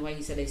understand why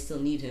he said I still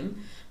need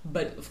him.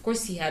 But of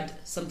course he had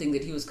something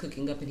that he was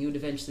cooking up, and he would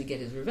eventually get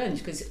his revenge,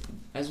 because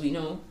as we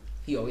know,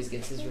 he always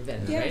gets his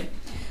revenge, right?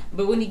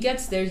 But when he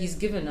gets there, he's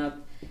given up,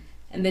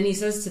 and then he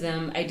says to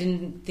them, I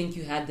didn't think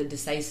you had the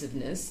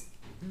decisiveness,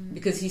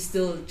 because he's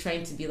still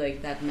trying to be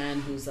like that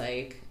man who's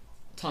like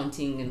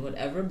taunting and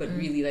whatever, but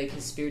really like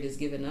his spirit is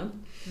given up.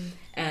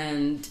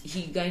 And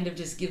he kind of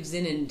just gives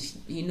in, and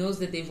he knows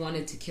that they've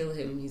wanted to kill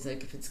him. He's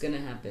like, if it's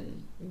gonna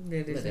happen,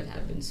 let it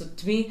happen. So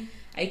to me,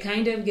 I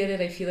kind of get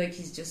it. I feel like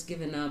he's just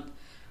given up,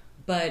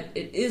 but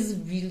it is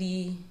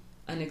really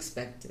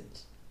unexpected.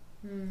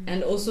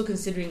 And also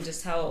considering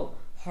just how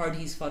hard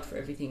he's fought for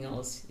everything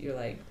else, you're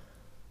like,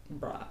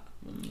 bruh.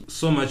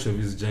 So much of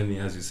his journey,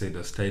 as you said,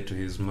 was tied to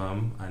his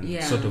mom,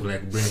 and sort of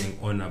like bringing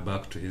honor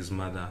back to his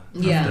mother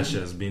after she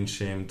has been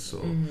shamed. So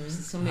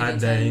her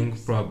dying,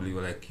 probably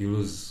like you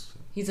lose.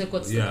 He's like,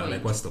 what's the point?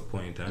 Like what's the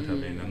point?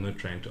 I'm not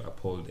trying to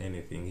uphold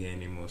anything here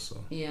anymore.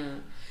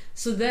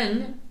 So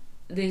then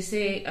they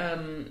say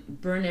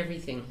burn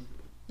everything.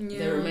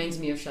 That reminds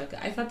me of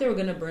Shaka. I thought they were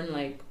gonna burn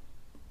like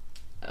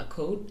a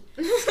coat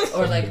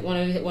or like one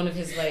of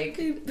his like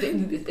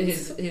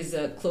his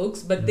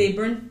cloaks, but they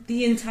burnt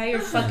the entire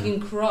fucking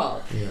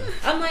kraal.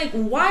 I'm like,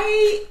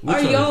 why are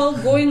y'all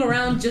going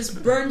around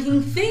just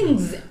burning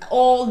things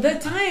all the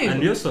time? And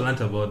we also learned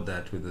about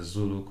that with the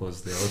Zulu,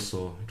 because they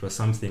also, it was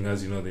something,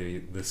 as you know,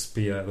 the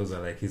spear, those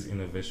are like his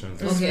innovations,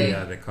 the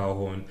spear, the cow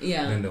horn,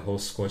 then the whole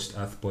scorched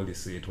earth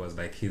policy, it was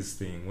like his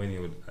thing. When he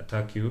would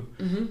attack you,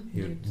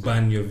 he would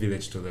burn your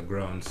village to the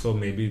ground. So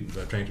maybe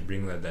they're trying to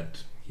bring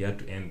that he had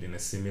to end in a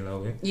similar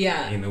way.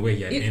 In a way,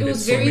 he had ended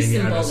so many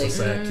symbolic. Other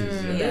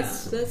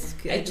societies. That's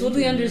good. I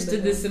totally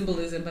understood the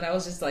symbolism, but I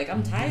was just like,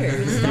 I'm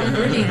tired. Stop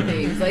burning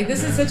things. Like,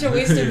 this is such a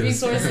waste of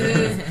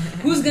resources.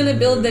 Who's gonna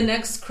build the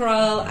next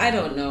kraal? I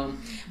don't know.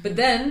 But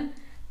then,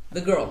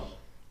 the girl.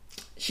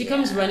 She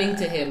comes running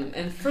to him,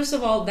 and first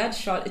of all, that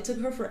shot, it took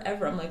her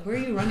forever. I'm like, where are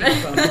you running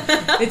from?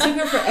 It took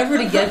her forever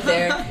to get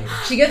there.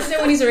 She gets there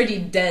when he's already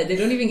dead. They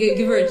don't even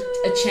give her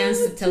a chance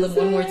to tell him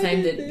one more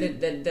time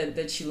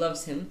that she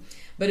loves him.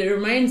 But it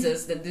reminds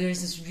us that there's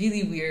this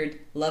really weird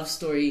love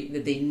story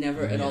that they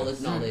never at all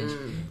acknowledge.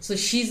 So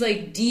she's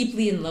like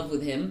deeply in love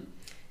with him.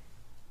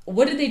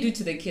 What did they do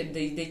to the kid?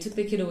 They took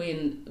the kid away,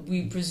 and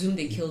we presume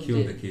they killed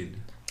the kid.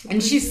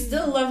 And she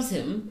still loves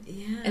him,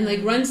 and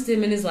like runs to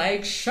him and is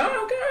like,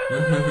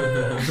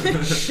 Shaka,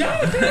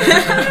 Shaka.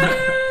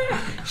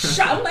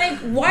 I'm like,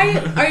 why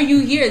are you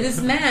here?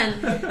 This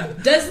man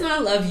does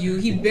not love you.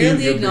 He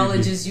barely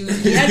acknowledges you.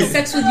 He had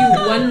sex with you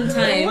one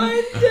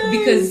time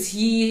because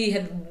he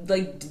had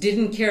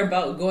didn't care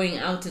about going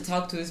out to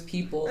talk to his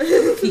people.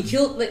 He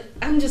killed,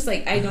 I'm just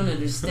like, I don't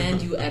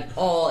understand you at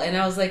all. And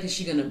I was like, is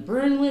she gonna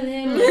burn with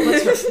him? Like,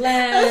 what's her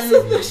plan?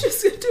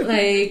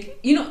 Like,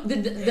 you know,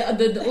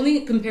 the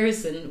only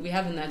comparison we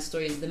have in that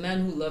story is the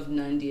man who loved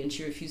Nandi and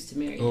she refused to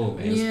marry him. Oh,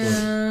 right?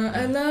 Yeah,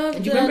 I love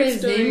that. Do you remember his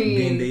story.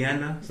 name?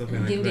 Indiana,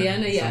 something like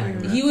Indiana, that. yeah. Like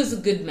that. He was a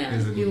good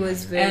man. He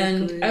was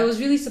very good. I was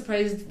really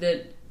surprised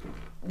that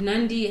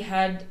Nandi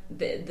had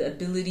the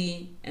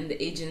ability and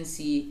the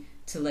agency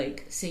to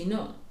like say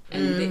no,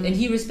 and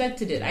he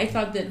respected it. I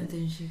thought that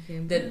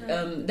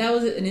that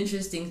was an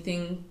interesting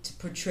thing to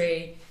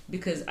portray,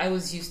 because I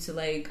was used to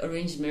like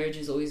arranged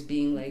marriages always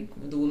being like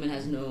the woman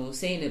has no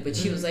say in it, but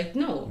she was like,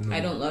 no, I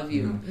don't love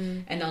you,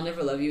 and I'll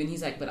never love you. And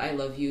he's like, but I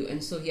love you.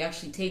 And so he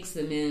actually takes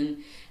them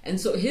in, and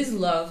so his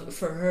love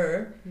for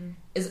her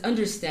is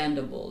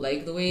understandable,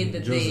 like the way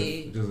that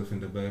Joseph in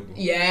the Bible.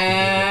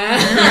 Yeah.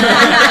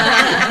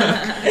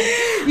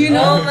 You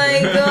know, oh my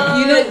God.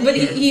 You know, but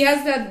he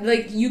has that,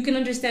 like, you can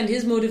understand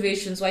his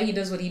motivations, why he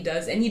does what he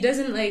does, and he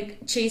doesn't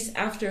like chase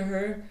after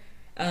her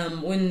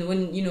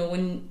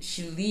when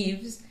she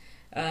leaves.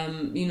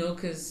 You know,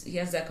 because he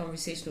has that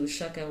conversation with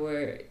Shaka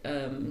where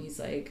he's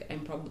like,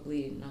 I'm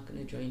probably not going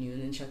to join you,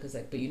 and then Shaka's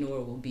like, but you know where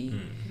we'll be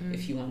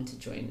if you want to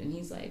join. And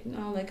he's like,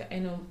 no, like, I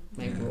know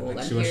my role,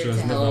 like, I'm here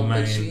to help,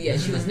 but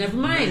she was never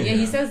mine. Yeah,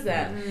 he says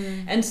that.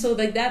 And so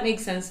like that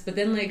makes sense, but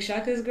then like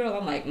Shaka's girl,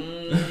 I'm like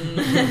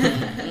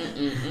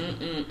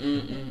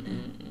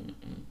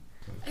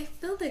I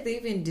felt like they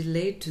even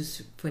delayed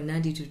for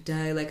Nandi to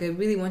die. Like, I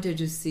really wanted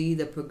to see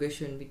the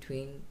progression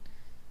between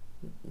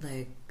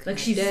like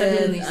she's death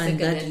suddenly sick and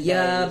that and year,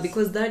 dies.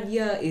 because that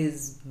year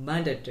is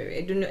mandatory.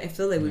 I don't know, I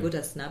felt like we got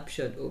a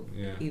snapshot of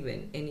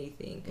even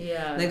anything.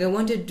 Like I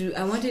wanted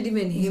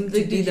even him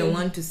to be the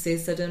one to say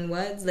certain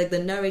words. Like the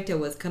narrator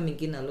was coming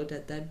in a lot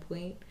at that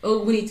point.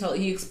 Oh, when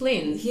he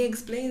explains.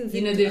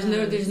 You know,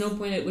 there's no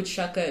point at which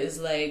Shaka is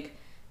like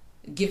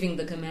giving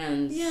the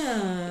commands.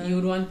 Yeah, you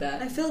would want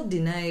that. I felt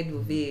denied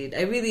of it.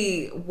 I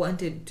really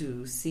wanted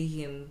to see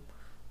him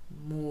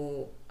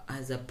more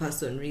as a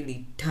person,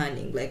 really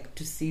turning, like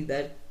to see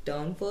that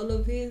downfall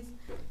of his.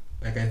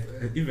 Like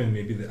even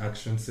maybe the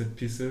action set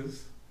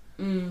pieces.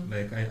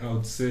 Like I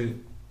would say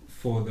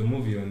for a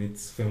movie on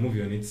its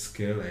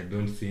scale, I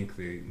don't think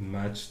they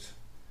matched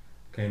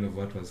kind of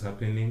what was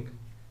happening,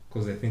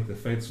 because I think the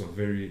fights were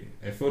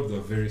I thought they were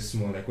very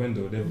small. Like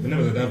whenever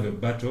they'd have a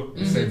battle,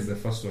 besides the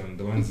first one,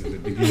 the ones in the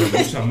beginning,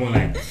 which are more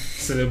like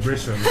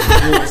celebrations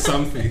or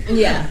something.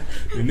 Yeah.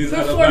 In these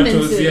other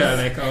battles,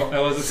 like I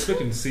was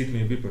expecting to see it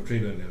maybe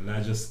portrayed on a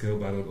larger scale,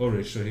 but I would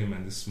already show him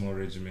and this small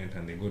regiment,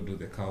 and they go do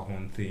the cow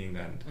horn thing,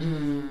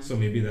 and so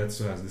maybe that's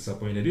why I was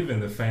disappointed. Even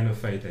the final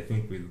fight, I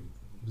think with,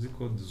 was it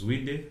called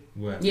Zwide?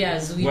 Where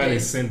they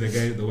sent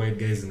the white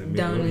guys in the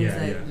middle. Down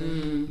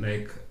inside.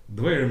 Like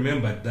the way I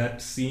remember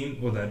that scene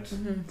or that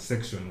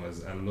section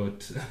was a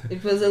lot.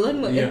 It was a lot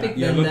more epic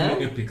than that.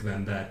 More epic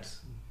than that.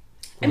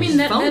 I mean,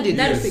 that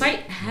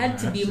fight had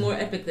to be more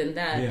epic than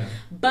that. Yeah.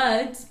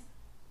 But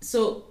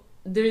so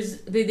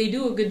they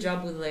do a good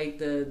job with like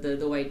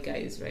the white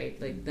guys, right?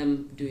 Like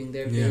them doing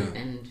their thing,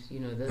 and you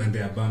know when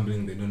they are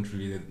bumbling, they don't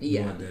really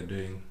know what they're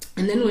doing.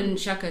 And then when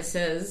Shaka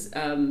says,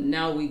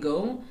 "Now we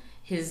go,"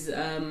 his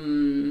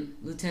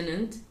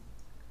lieutenant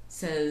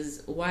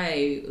says,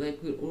 why, like,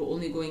 we're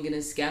only going in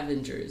as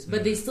scavengers,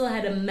 but they still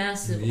had a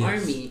massive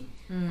army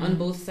on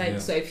both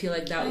sides. So I feel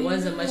like that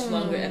was a much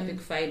longer epic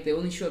fight. They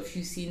only show a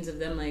few scenes of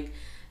them like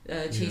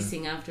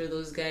chasing after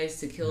those guys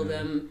to kill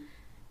them,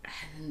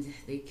 and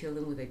they killed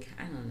them with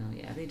I don't know.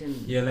 Yeah, they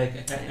didn't. Yeah,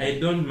 like I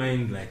don't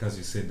mind, like as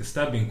you said, the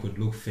stabbing could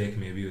look fake.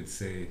 Maybe you'd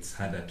say it's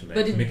harder to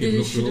like make it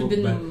look real,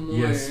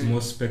 but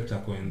more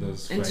spectacle in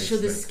those and fights, to show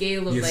the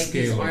scale of like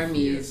these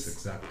armies. Yes,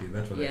 exactly.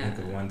 That was I think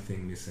the one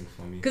thing missing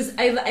for me. Because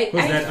I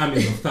that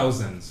armies of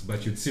thousands,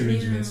 but you'd see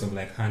regiments of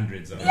like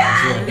hundreds of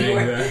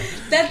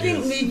that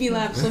thing made me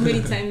laugh so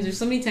many times. There's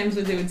so many times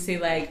where they would say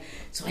like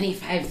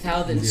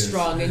 25,000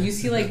 strong, and you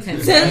see like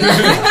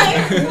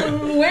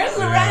 10,000. Where's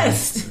the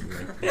rest?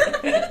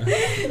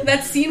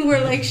 That scene where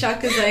like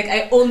Shaka's like,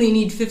 I only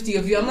need 50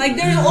 of you. I'm like,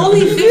 there's only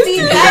 50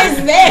 guys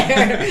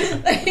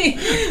there. Like,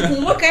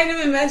 what kind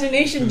of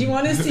imagination do you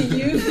want us to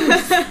use?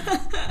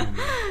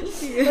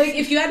 Like,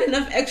 if you had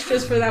enough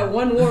extras for that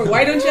one war,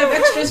 why don't you have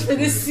extras for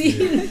this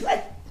scene?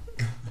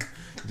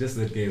 Just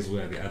let guys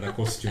wear the other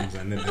costumes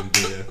and let them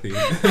do their thing.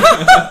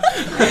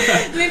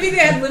 Maybe they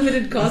had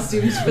limited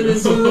costumes for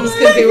this moves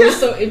because they were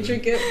so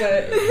intricate,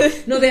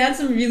 but no, they had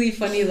some really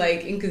funny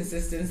like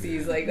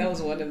inconsistencies. Like that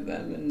was one of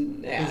them,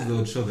 and because they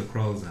would show the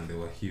crawls and they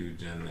were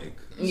huge, and like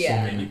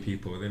Yeah. so many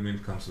people. Then when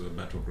it comes to the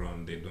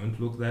battleground, they don't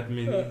look that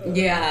many.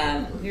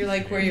 Yeah, you're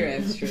like, where are your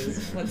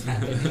extras? What's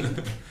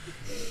happening?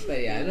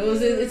 But yeah, no,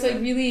 it's like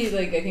really,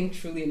 like, I think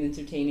truly an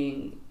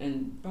entertaining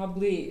and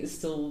probably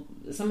still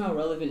somehow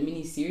relevant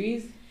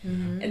mini-series.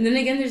 Mm-hmm. And then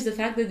again, there's the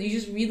fact that you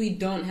just really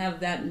don't have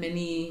that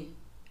many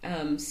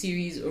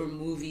series or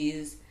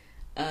movies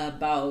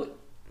about,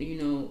 you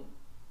know,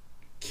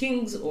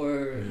 kings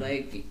or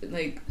like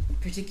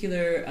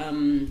particular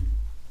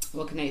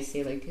what can I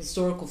say, like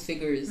historical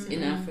figures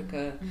in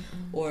Africa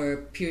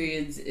or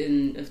periods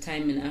of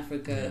time in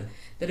Africa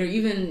that are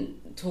even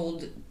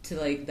told to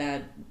like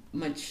that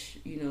much,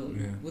 you know,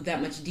 with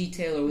that much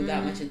detail or with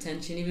that much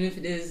attention, even if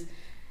it is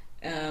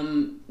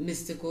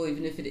mystical,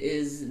 even if it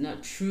is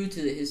not true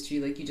to the history.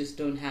 Like, you just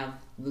don't have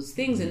those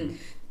things. And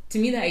to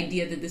me, the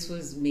idea that this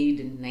was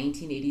made in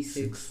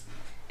 1986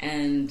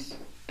 and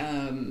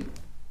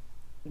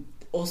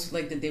also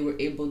like that they were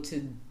able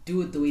to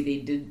do it the way they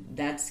did,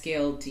 that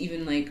scale, to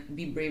even like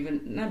be brave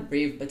and not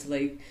brave, but to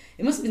like,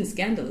 it must have been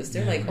scandalous.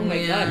 They're like, oh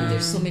my god,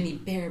 there's so many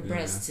bare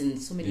breasts and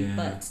so many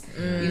butts,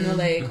 you know,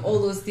 like all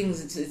those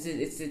things.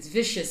 It's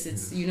vicious.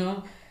 It's, you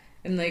know,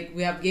 and like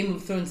we have Game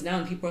of Thrones now,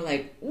 and people are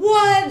like,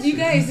 what, you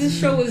guys? This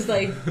show is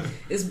like,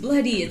 it's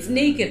bloody, it's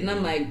naked, and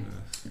I'm like,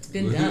 it's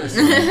been done.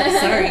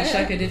 Sorry,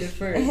 Shaka did it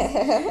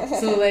first.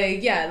 So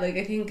like, yeah, like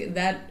I think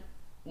that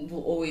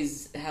will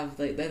always have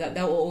like that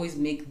will always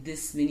make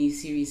this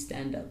mini-series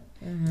stand up,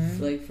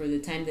 like for the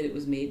time that it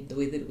was made, the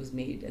way that it was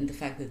made, and the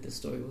fact that the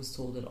story was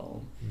told at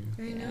all.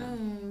 I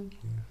know.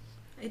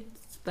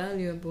 It's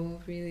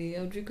valuable, really.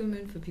 I would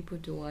recommend for people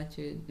to watch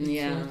it. It's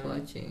worth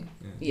watching.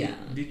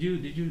 Did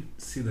you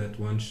see that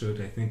one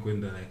shot, I think,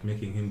 when they're like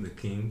making him the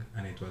king,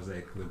 and it was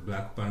like the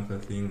Black Panther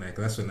thing? Like,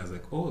 that's when I was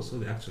like, oh, so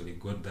they actually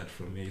got that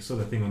from me. You saw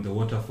the thing on the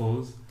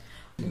waterfalls?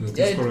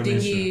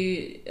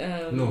 Dingy,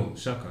 no,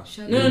 Shaka.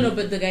 No,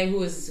 but the guy who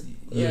was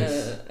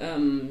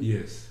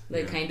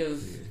kind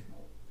of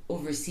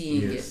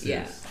overseeing it.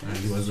 Yes. And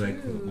he was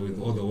like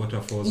with all the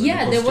waterfalls.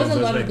 Yeah, and there was a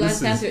lot of like, Black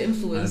Panther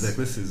influence. I was like,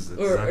 this is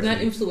exactly, or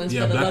not influence,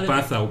 but Black a lot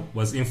Panther of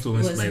was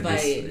influenced by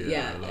this.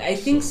 I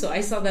think so.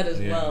 I saw that as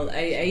well.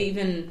 I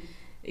even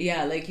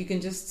like you can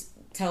just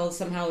tell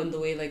somehow in the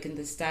way, like in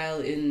the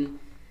style, in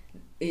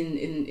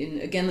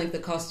again, like the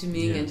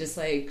costuming and just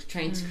like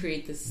trying to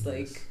create this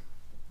like.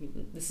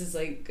 This is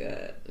like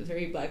a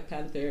very Black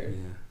Panther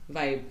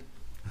vibe.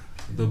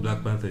 Though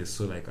Black Panther is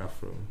so like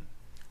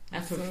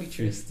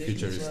Afro-futuristic.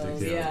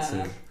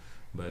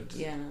 But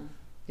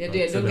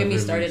don't get me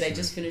started. I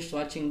just finished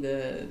watching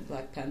the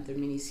Black Panther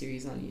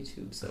mini-series on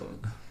YouTube, so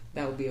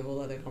that would be a whole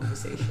other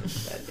conversation.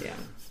 But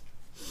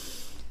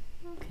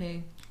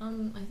okay,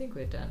 I think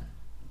we're done.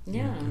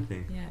 Yeah,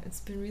 it's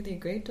been really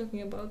great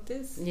talking about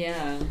this.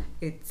 Yeah,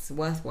 it's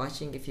worth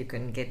watching if you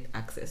can get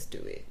access to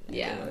it.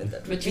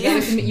 But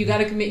you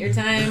gotta commit your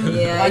time.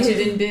 Watch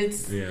it in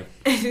bits. You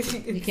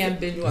can't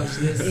binge watch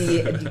this.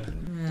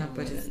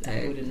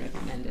 I wouldn't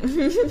recommend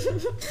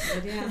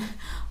it.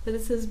 But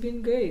this has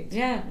been great.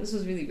 This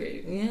was really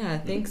great.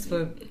 Thanks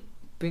for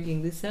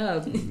bringing this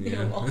up.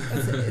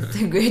 It's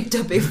a great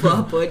topic for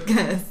our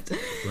podcast.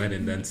 We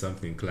hadn't done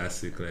something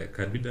classic. Like,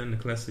 had we done a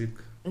classic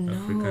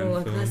African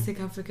film? Classic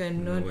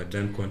African. No, we've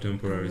done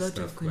contemporary a lot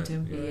stuff. Of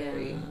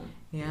contemporary.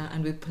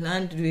 And we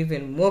plan to do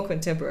even more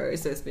contemporary,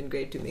 so it's been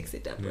great to mix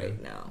it up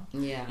right now.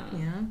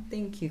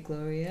 Thank you,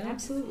 Gloria.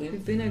 Absolutely,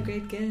 you've been a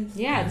great guest.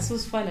 This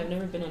was fun. I've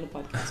never been on a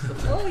podcast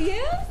before. Oh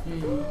yeah,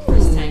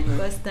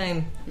 first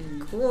time.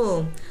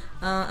 Cool.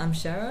 I'm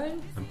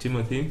Sharon. I'm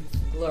Timothy.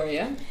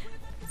 Gloria.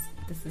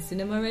 This is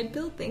Cinema Red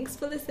Pill. Thanks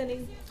for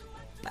listening.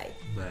 Bye.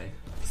 Bye.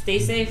 Stay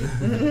safe.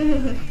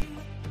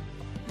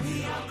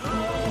 We are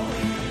cold.